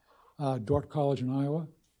Sellers. Dordt College in Iowa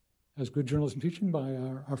has good journalism teaching by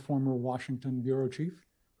our former Washington bureau chief,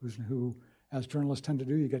 who, as journalists tend to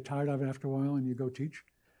do, you get tired of it after a while and you go teach.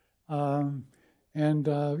 I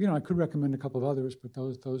could recommend a couple of others, but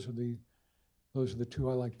those are the two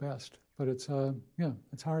I like best. But it's hard.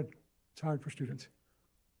 It's hard for students.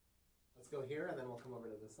 Let's go here, and then we'll come over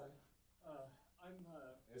to this side.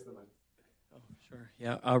 There's the mic. Oh, sure.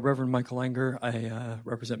 Yeah, Reverend Michael Langer. I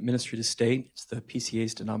represent Ministry to State. It's the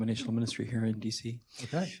PCA's denominational ministry here in D.C.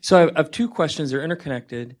 Okay. So I have two questions. They're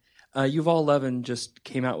interconnected. Yuval Levin just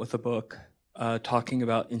came out with a book talking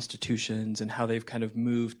about institutions and how they've kind of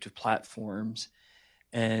moved to platforms,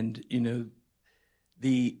 and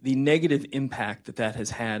the negative impact that has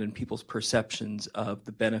had in people's perceptions of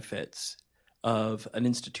the benefits of an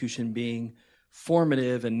institution being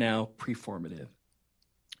formative and now preformative.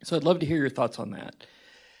 So I'd love to hear your thoughts on that.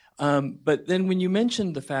 But then when you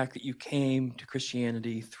mentioned the fact that you came to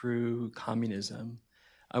Christianity through communism,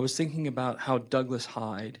 I was thinking about how Douglas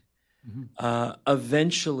Hyde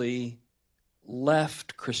eventually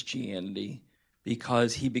left Christianity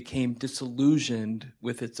because he became disillusioned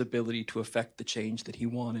with its ability to affect the change that he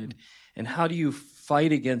wanted. And how do you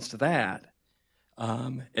fight against that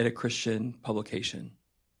at a Christian publication?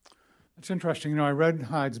 It's interesting. I read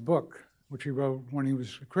Hyde's book, which he wrote when he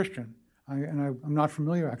was a Christian. I'm not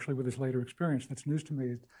familiar, actually, with his later experience. That's news to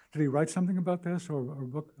me. Did he write something about this or a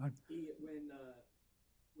book? When I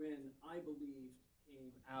Believe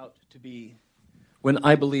came out to be when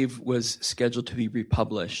I Believe was scheduled to be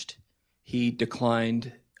republished, he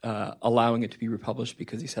declined allowing it to be republished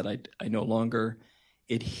because he said, I no longer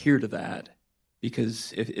adhere to that,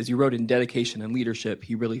 because as he wrote in Dedication and Leadership,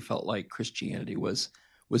 he really felt like Christianity was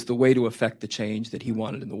the way to affect the change that he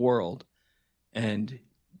wanted in the world, and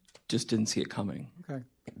just didn't see it coming. Okay.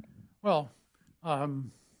 Well,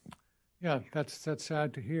 yeah, that's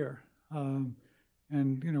sad to hear.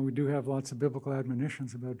 And, we do have lots of biblical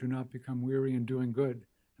admonitions about do not become weary in doing good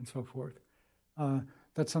and so forth.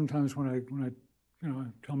 That's sometimes when I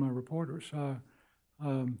tell my reporters,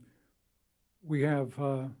 we have,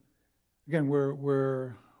 again,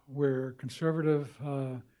 we're conservative,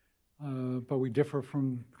 but we differ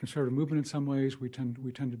from the conservative movement in some ways. We tend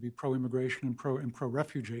to be pro-immigration and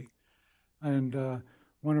pro-refugee. And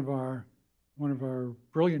one of our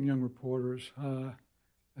brilliant young reporters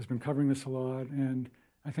has been covering this a lot, and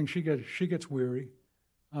I think she gets weary,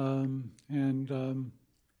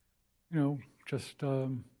 just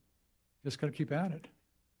got to keep at it.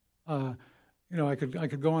 I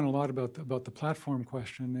could go on a lot about the platform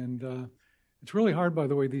question, and it's really hard, by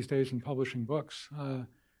the way, these days in publishing books. I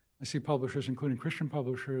see publishers, including Christian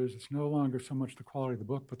publishers, it's no longer so much the quality of the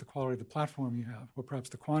book, but the quality of the platform you have, or perhaps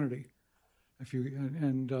the quantity. That's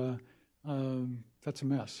a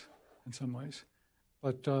mess in some ways.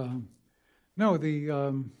 But no,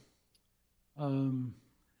 the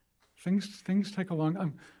things take a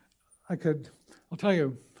long. I'll tell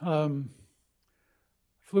you.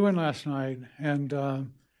 Flew in last night, and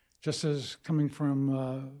just as coming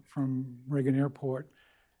from Reagan Airport,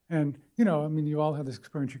 and you all have this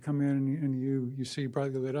experience. You come in and you see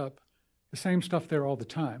brightly lit up, the same stuff there all the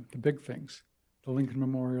time. The big things, the Lincoln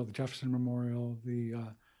Memorial, the Jefferson Memorial, the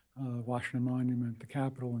Washington Monument, the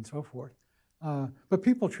Capitol, and so forth. But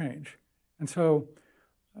people change, and so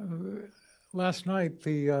last night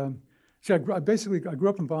I grew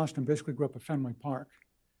up in Boston. Basically, grew up at Fenway Park,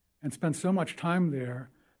 and spent so much time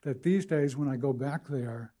there that these days when I go back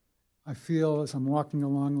there, I feel as I'm walking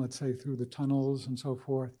along, let's say through the tunnels and so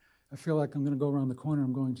forth, I feel like I'm going to go around the corner.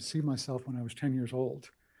 I'm going to see myself when I was 10 years old.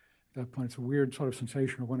 At that point, it's a weird sort of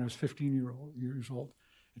sensation of when I was 15 years old.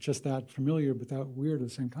 It's just that familiar, but that weird at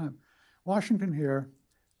the same time. Washington here,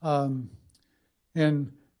 and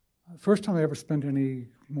the first time I ever spent any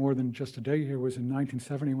more than just a day here was in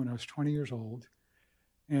 1970 when I was 20 years old.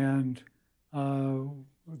 And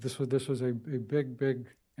this was a big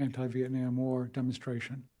anti-Vietnam War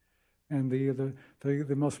demonstration. And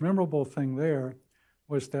the most memorable thing there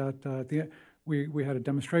was that we had a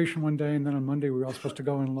demonstration one day, and then on Monday we were all supposed to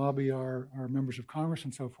go and lobby our members of Congress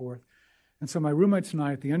and so forth. And so my roommates and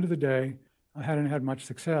I, at the end of the day, I hadn't had much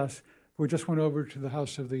success. We just went over to the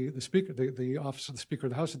house of the speaker, the office of the Speaker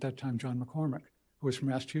of the House at that time, John McCormick, who was from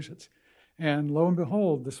Massachusetts. And lo and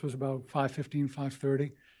behold, this was about 5:15,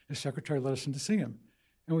 5:30. His secretary let us in to see him.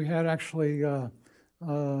 And we had actually a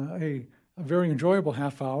very enjoyable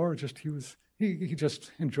half hour. He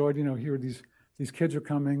just enjoyed, here these kids are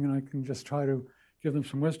coming, and I can just try to give them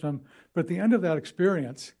some wisdom. But at the end of that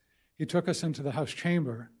experience, he took us into the House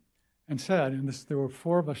chamber and said, there were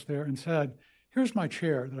four of us there, and said, "Here's my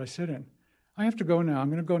chair that I sit in. I have to go now. I'm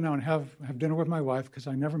going to go now and have dinner with my wife, because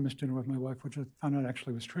I never miss dinner with my wife," which I found out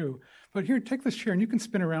actually was true. "But here, take this chair, and you can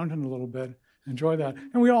spin around in a little bit, enjoy that."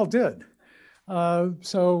 And we all did. We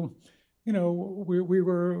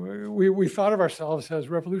thought of ourselves as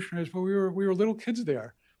revolutionaries, but we were little kids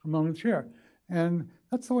there from moment to chair. And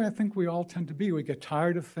that's the way I think we all tend to be. We get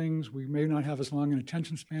tired of things. We may not have as long an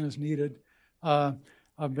attention span as needed. I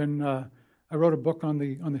wrote a book on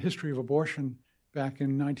the history of abortion back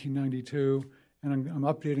in 1992, and I'm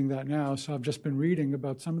updating that now. So I've just been reading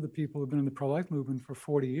about some of the people who've been in the pro-life movement for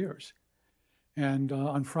 40 years. And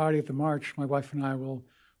on Friday at the march, my wife and I will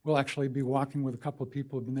actually be walking with a couple of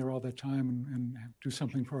people who've been there all that time and do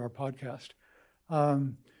something for our podcast.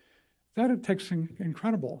 It takes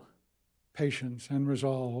incredible patience and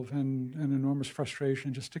resolve and enormous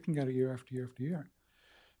frustration, just sticking at it year after year after year.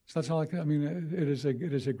 So that's all it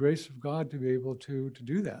is a grace of God to be able to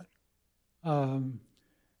do that.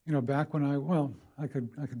 Back when I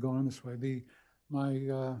could go on this way.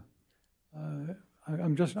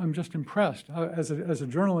 I'm just impressed. As a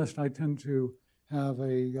journalist, I tend to have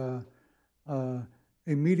a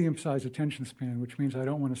medium-sized attention span, which means I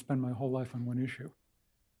don't want to spend my whole life on one issue.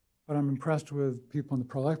 But I'm impressed with people in the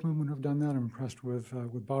pro-life movement who've done that. I'm impressed with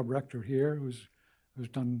Bob Rector here, who's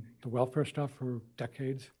done the welfare stuff for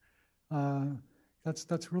decades.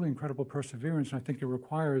 That's really incredible perseverance, and I think it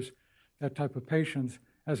requires that type of patience,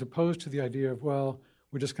 as opposed to the idea of,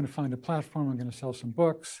 we're just going to find a platform, I'm going to sell some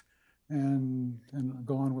books, and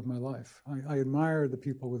go on with my life. I admire the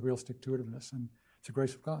people with real stick-to-itiveness, and It's the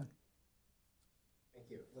grace of God.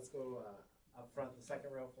 Thank you. Let's go up front, the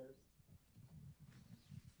second row first.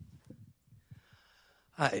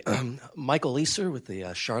 Hi, Michael Leeser with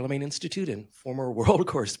the Charlemagne Institute and former world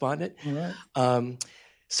correspondent. All right.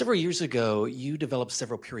 Several years ago, you developed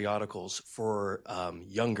several periodicals for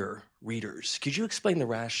younger readers. Could you explain the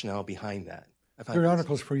rationale behind that?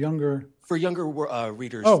 Periodicals for younger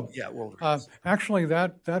readers. Oh, yeah, world readers. Actually,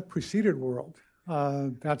 that preceded World.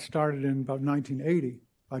 That started in about 1980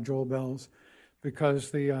 by Joel Bells,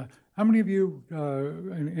 because how many of you,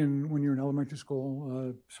 when you were in elementary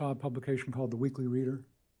school, saw a publication called The Weekly Reader?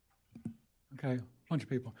 Okay, a bunch of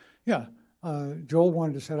people. Yeah, Joel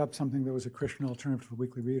wanted to set up something that was a Christian alternative to The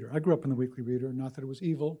Weekly Reader. I grew up in The Weekly Reader, not that it was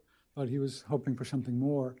evil, but he was hoping for something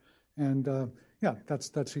more. And yeah,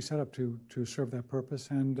 that's he set up to serve that purpose,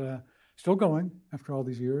 and still going after all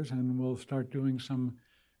these years. And we'll start doing some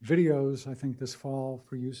videos, I think, this fall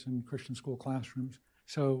for use in Christian school classrooms.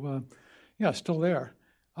 So yeah, still there.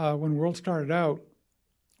 When World started out,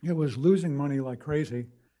 it was losing money like crazy,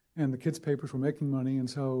 and the kids' papers were making money, and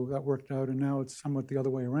so that worked out. And now it's somewhat the other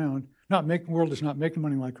way around. World is not making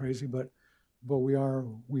money like crazy, but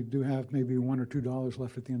we do have maybe $1 or $2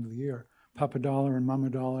 left at the end of the year. Papa dollar and Mama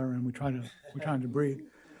dollar, and we're trying to breed.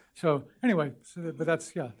 So anyway, but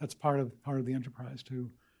that's part of the enterprise to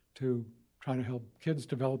try to help kids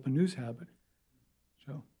develop a news habit.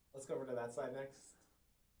 So let's go over to that side next.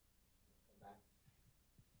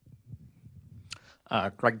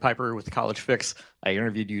 Greg Piper with College Fix. I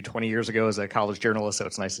interviewed you 20 years ago as a college journalist, so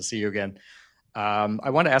it's nice to see you again. I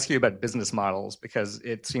want to ask you about business models, because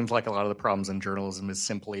it seems like a lot of the problems in journalism is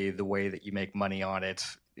simply the way that you make money on it.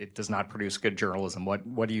 It does not produce good journalism.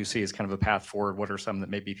 What do you see as kind of a path forward? What are some that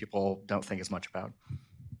maybe people don't think as much about?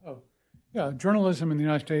 Oh, yeah, journalism in the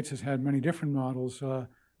United States has had many different models.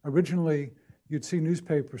 Originally, you'd see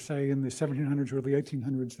newspapers, say in the 1700s, early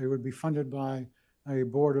 1800s, they would be funded by a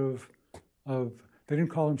board of they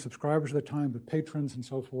didn't call them subscribers at the time, but patrons and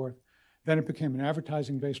so forth. Then it became an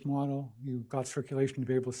advertising-based model. You got circulation to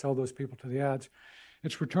be able to sell those people to the ads.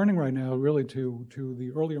 It's returning right now really to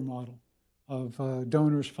the earlier model of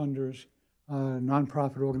donors, funders,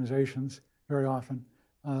 nonprofit organizations very often.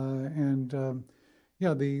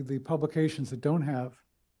 Yeah, the publications that don't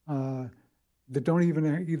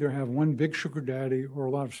even either have one big sugar daddy or a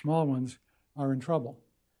lot of small ones are in trouble.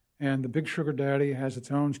 And the big sugar daddy has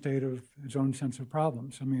its own sense of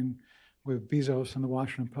problems. I mean, with Bezos and the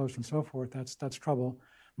Washington Post and so forth, that's trouble.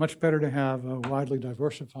 Much better to have a widely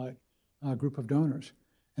diversified group of donors,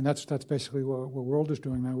 and that's basically what World is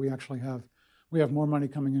doing now. We have more money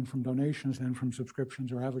coming in from donations than from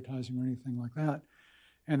subscriptions or advertising or anything like that,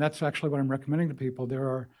 and that's actually what I'm recommending to people.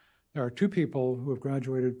 There are two people who have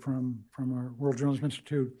graduated from our World Journalism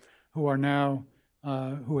Institute who are now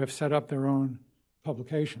who have set up their own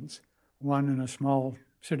publications. One in a small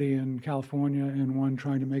city in California, and one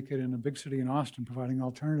trying to make it in a big city in Austin, providing an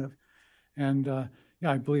alternative. And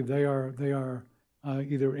yeah, I believe they are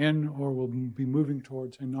either in or will be moving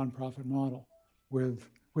towards a nonprofit model with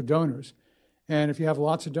donors. And if you have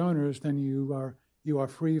lots of donors, then you are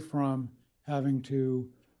free from having to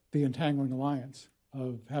the entangling alliance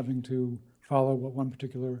of having to follow what one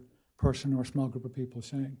particular person or small group of people is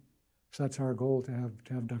saying. So that's our goal, to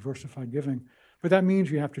have diversified giving. But that means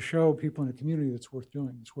you have to show people in the community that's worth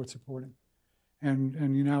doing, it's worth supporting.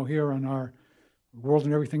 And you now hear on our World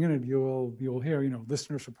and Everything in It, you'll hear,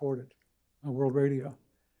 listener supported World Radio.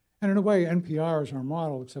 And in a way, NPR is our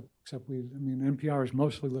model, except NPR is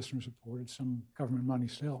mostly listener supported, some government money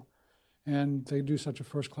still. And they do such a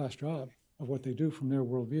first-class job of what they do from their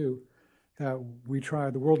worldview that we try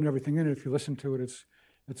the World and Everything in It. If you listen to it, it's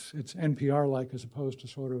NPR-like as opposed to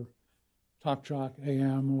sort of talk jock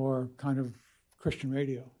AM or kind of Christian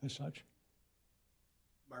radio as such.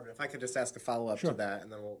 Marvin, if I could just ask a follow-up Sure. to that,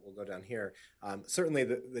 and then we'll go down here. Certainly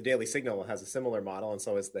the Daily Signal has a similar model, and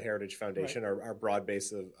so is the Heritage Foundation. Right. Our broad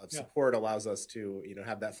base of support allows us to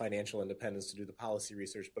have that financial independence to do the policy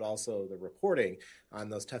research, but also the reporting on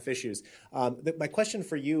those tough issues. My question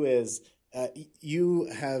for you is, you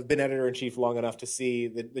have been editor-in-chief long enough to see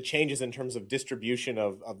the changes in terms of distribution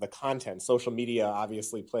of the content. Social media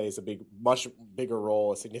obviously plays a much bigger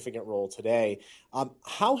role, a significant role today.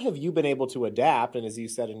 How have you been able to adapt, and as you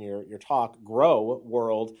said in your talk, grow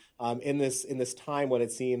World in this time when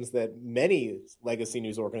it seems that many legacy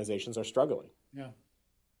news organizations are struggling? Yeah,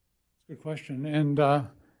 it's a good question. And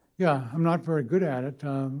yeah, I'm not very good at it.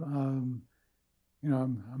 I'm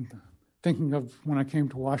thinking of when I came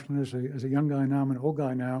to Washington as a young guy. Now I'm an old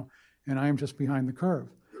guy now, and I am just behind the curve.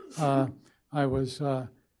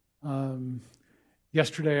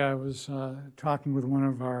 Yesterday I was talking with one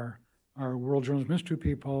of our World Journalism Institute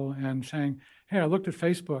people and saying, hey, I looked at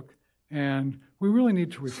Facebook, and we really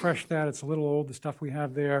need to refresh that. It's a little old, the stuff we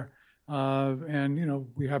have there. And,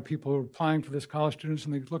 we have people applying for this, college students,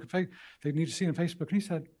 and they look at they need to see it on Facebook. And he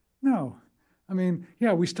said, no. I mean,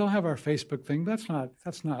 yeah, we still have our Facebook thing. That's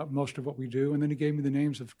not most of what we do. And then he gave me the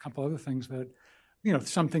names of a couple other things that,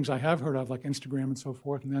 some things I have heard of, like Instagram and so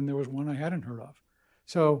forth. And then there was one I hadn't heard of.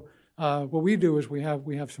 So what we do is we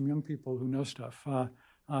have some young people who know stuff.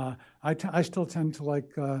 I still tend to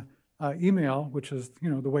like email, which is,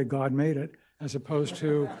 the way God made it, as opposed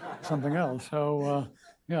to something else. So,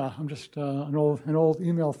 yeah, I'm just an old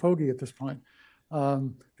email fogey at this point.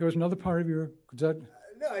 There was another part of your...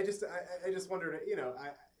 No, I just wondered,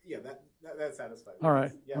 that satisfied me. All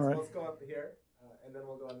right. Yes, all right. Let's go up here, and then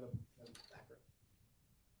we'll go on the back row.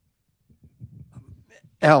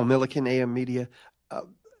 Al Milliken, AM Media.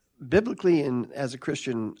 Biblically and as a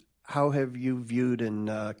Christian, how have you viewed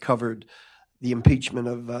and covered the impeachment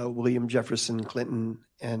of William Jefferson Clinton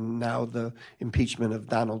and now the impeachment of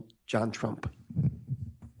Donald John Trump?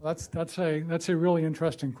 That's a really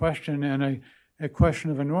interesting question, and a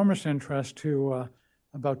question of enormous interest to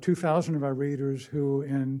about 2,000 of our readers who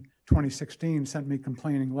in 2016 sent me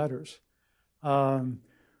complaining letters.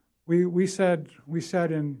 We said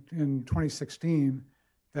in 2016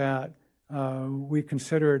 that we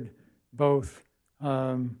considered both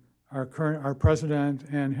our president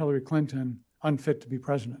and Hillary Clinton unfit to be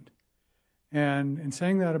president. And in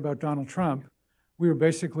saying that about Donald Trump, we were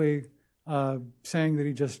basically saying that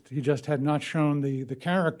he just had not shown the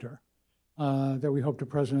character that we hoped a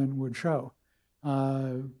president would show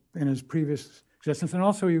in his previous existence. And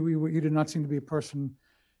also, he did not seem to be a person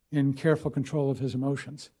in careful control of his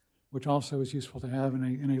emotions, which also is useful to have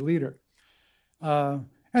in a leader.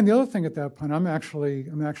 And the other thing at that point, I'm actually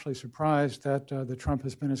surprised that Trump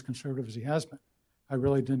has been as conservative as he has been. I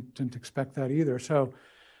really didn't expect that either. So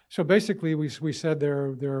basically, we said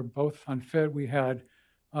they're both unfit. We had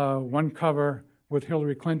one cover with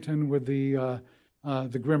Hillary Clinton with the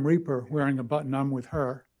Grim Reaper wearing a button. I'm with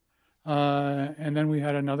her. And then we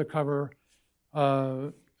had another cover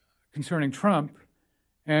concerning Trump,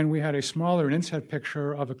 and we had a smaller inset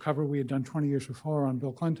picture of a cover we had done 20 years before on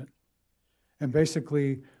Bill Clinton. And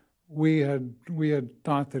basically, we had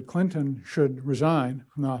thought that Clinton should resign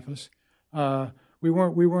from office. We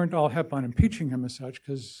weren't all hep on impeaching him as such,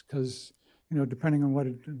 because depending on what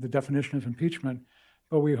the definition of impeachment,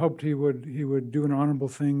 but we hoped he would do an honorable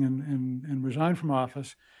thing and resign from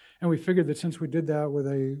office. And we figured that since we did that with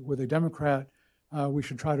a Democrat, we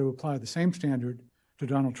should try to apply the same standard to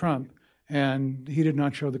Donald Trump. And he did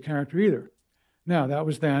not show the character either. Now, that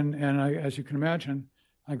was then, and as you can imagine,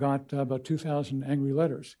 I got about 2,000 angry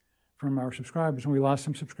letters from our subscribers, and we lost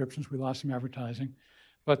some subscriptions, we lost some advertising.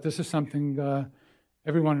 But this is something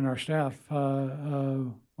everyone in our staff, we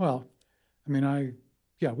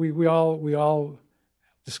all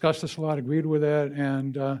discussed this a lot, agreed with it,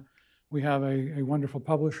 and we have a wonderful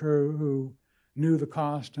publisher who knew the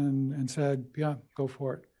cost and said, yeah, go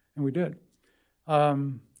for it. And we did.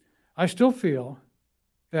 I still feel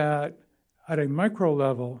that at a micro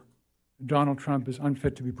level, Donald Trump is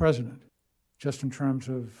unfit to be president, just in terms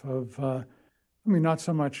of not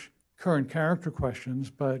so much current character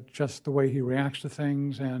questions, but just the way he reacts to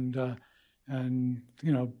things and from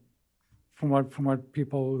what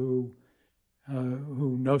people who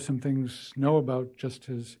know some things know about just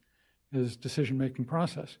his decision-making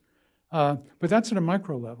process. But that's at a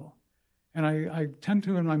micro level. And I tend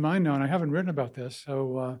to, in my mind now, and I haven't written about this,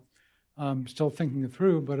 so I'm still thinking it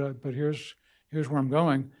through, but here's where I'm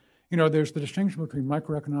going. There's the distinction between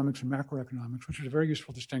microeconomics and macroeconomics, which is a very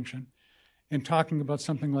useful distinction. In talking about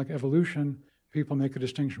something like evolution, people make a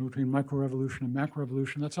distinction between microevolution and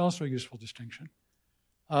macroevolution. That's also a useful distinction.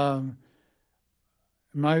 In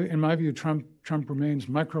my view, Trump remains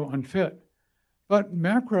micro unfit, but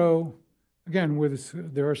macro, again,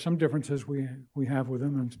 there are some differences we have with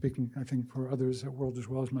him. I'm speaking, I think, for others at World as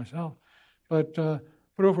well as myself, but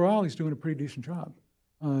overall, he's doing a pretty decent job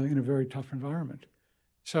in a very tough environment.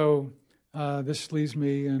 So this leaves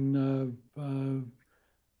me in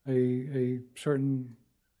a certain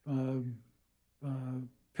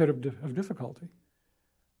pit of difficulty.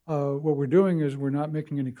 What we're doing is we're not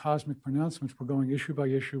making any cosmic pronouncements. We're going issue by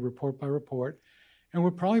issue, report by report, and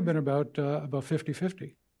we've probably been about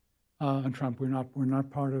 50-50 on Trump. We're not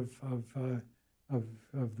part of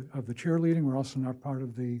the cheerleading. We're also not part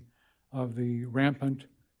of the rampant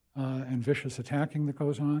and vicious attacking that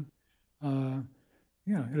goes on.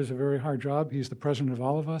 It is a very hard job. He's the president of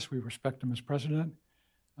all of us. We respect him as president.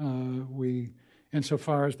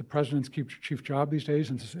 Insofar as the president's chief job these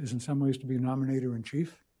days is in some ways to be a nominator in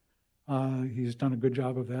chief. He's done a good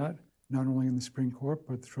job of that, not only in the Supreme Court,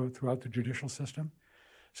 but throughout the judicial system.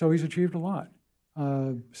 So he's achieved a lot.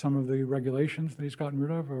 Some of the regulations that he's gotten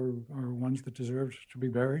rid of are ones that deserve to be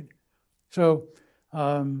buried. So,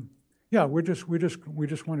 yeah, we just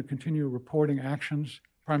want to continue reporting actions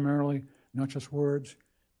primarily, not just words,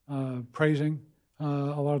 praising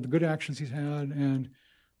a lot of the good actions he's had, and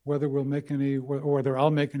whether we'll make any, or whether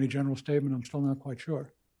I'll make any general statement, I'm still not quite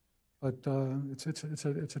sure. But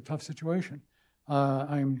it's a tough situation.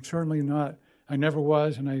 I'm certainly not. I never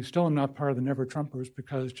was, and I still am not part of the never Trumpers,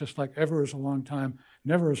 because just like ever is a long time,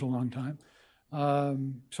 never is a long time.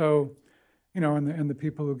 So, you know, and the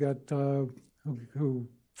people who get who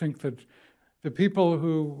think that the people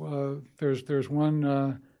who there's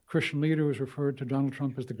one Christian leader who's referred to Donald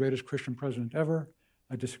Trump as the greatest Christian president ever.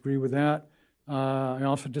 I disagree with that. I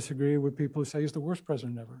also disagree with people who say he's the worst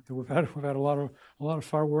president ever. We've had a lot of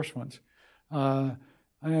far worse ones, and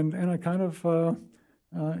I kind of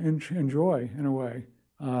enjoy, in a way.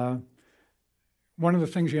 One of the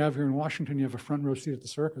things you have here in Washington, you have a front row seat at the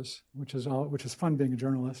circus, which is fun being a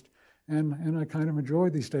journalist, and I kind of enjoy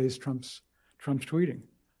these days Trump's tweeting.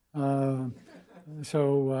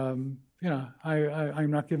 Yeah,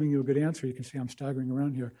 I'm not giving you a good answer. You can see I'm staggering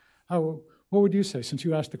around here. What would you say, since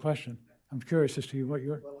you asked the question? I'm curious as to what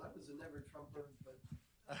you're. Well, I was a never Trumper,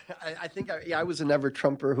 but I think I was a never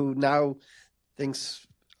Trumper who now thinks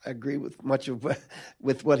I agree with much of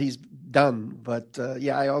with what he's done. But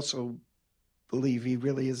yeah, I also believe he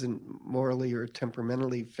really isn't morally or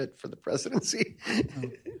temperamentally fit for the presidency.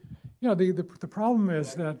 Yeah, the problem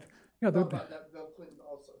is that Bill Clinton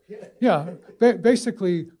also. Yeah,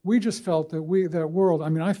 basically, we just felt that World. I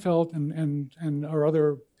mean, I felt, and our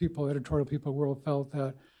other people, editorial people at World, felt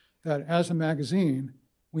that as a magazine,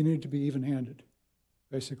 we needed to be even-handed,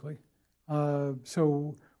 basically.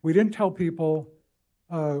 So we didn't tell people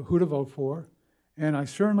who to vote for, and I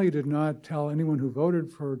certainly did not tell anyone who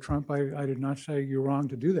voted for Trump. I did not say you're wrong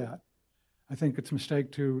to do that. I think it's a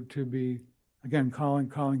mistake to be, again, calling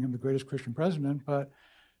him the greatest Christian president, but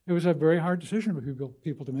it was a very hard decision for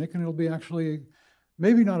people to make, and it'll be actually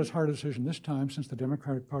maybe not as hard a decision this time, since the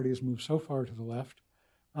Democratic Party has moved so far to the left.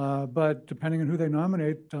 But depending on who they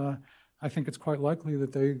nominate, I think it's quite likely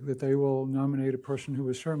that they will nominate a person who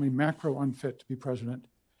is certainly macro unfit to be president,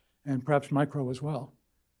 and perhaps micro as well.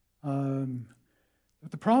 But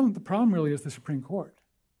the problem really is the Supreme Court.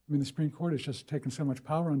 I mean, the Supreme Court has just taken so much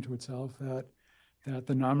power unto itself that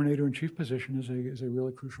the nominator-in-chief position is a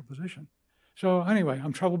really crucial position. So anyway,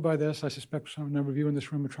 I'm troubled by this. I suspect a number of you in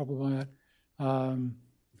this room are troubled by it.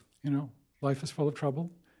 You know, life is full of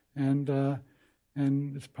trouble, and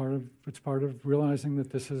it's part of realizing that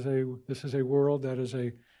this is a world that is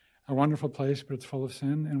a wonderful place, but it's full of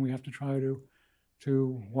sin, and we have to try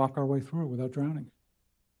to walk our way through it without drowning.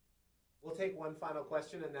 We'll take one final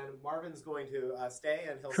question, and then Marvin's going to stay,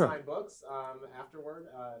 and he'll Sure. sign books afterward.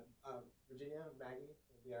 Virginia, Maggie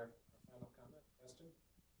will be our final comment question.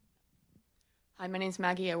 Hi, my name's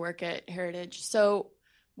Maggie. I work at Heritage. So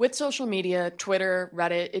with social media, Twitter,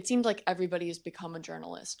 Reddit, it seems like everybody has become a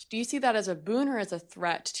journalist. Do you see that as a boon or as a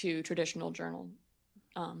threat to traditional journalism?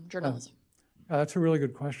 That's a really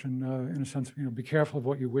good question. In a sense, be careful of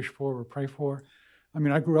what you wish for or pray for. I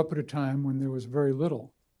mean, I grew up at a time when there was very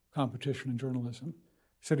little competition in journalism.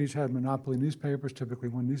 Cities had monopoly newspapers, typically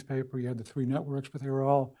one newspaper. You had the three networks, but they were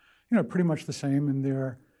all, pretty much the same in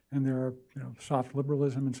their soft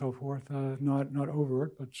liberalism and so forth. Not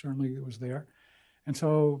overt, but certainly it was there. And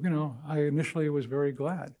so, I initially was very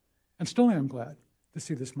glad, and still am glad, to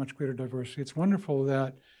see this much greater diversity. It's wonderful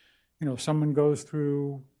that, someone goes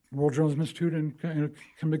through World Journalism Institute and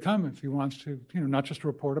can become, if he wants to, not just a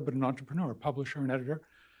reporter, but an entrepreneur, a publisher, an editor.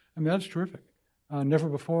 I mean, that's terrific. Never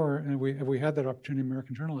before have we had that opportunity in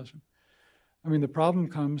American journalism. I mean, the problem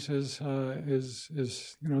comes is there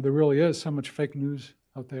really is so much fake news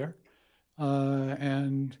out there,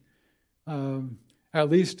 and at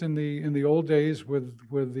least in the old days with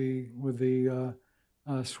the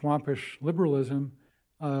swampish liberalism,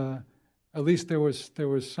 at least there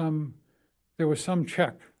was some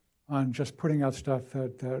check on just putting out stuff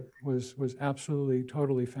that was absolutely,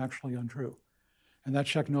 totally, factually untrue, and that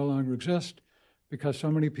check no longer exists because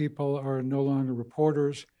so many people are no longer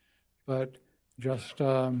reporters, but just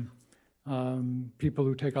people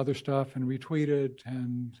who take other stuff and retweet it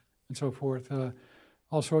and so forth.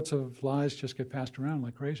 All sorts of lies just get passed around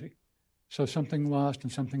like crazy. So something lost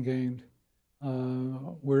and something gained.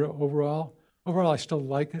 We're overall, I still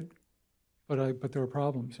like it, but there are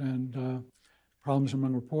problems and problems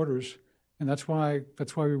among reporters, and that's why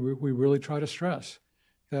we really try to stress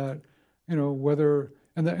that whether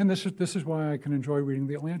and this is why I can enjoy reading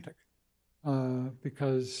The Atlantic.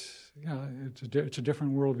 because it's a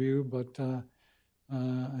different worldview, but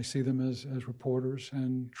I see them as reporters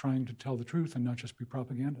and trying to tell the truth and not just be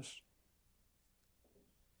propagandists.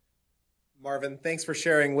 Marvin, thanks for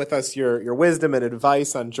sharing with us your wisdom and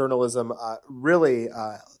advice on journalism. Really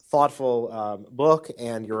thoughtful book,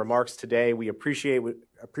 and your remarks today. We appreciate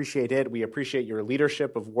it. We appreciate your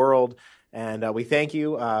leadership of World, and we thank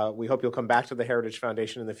you. We hope you'll come back to the Heritage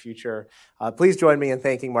Foundation in the future. Please join me in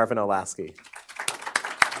thanking Marvin Olasky.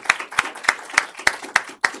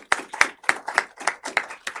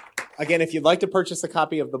 Again, if you'd like to purchase a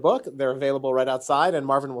copy of the book, they're available right outside, and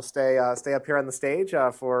Marvin will stay up here on the stage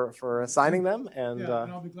for signing them. And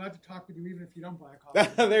I'll be glad to talk with you even if you don't buy a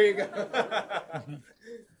copy. There you go.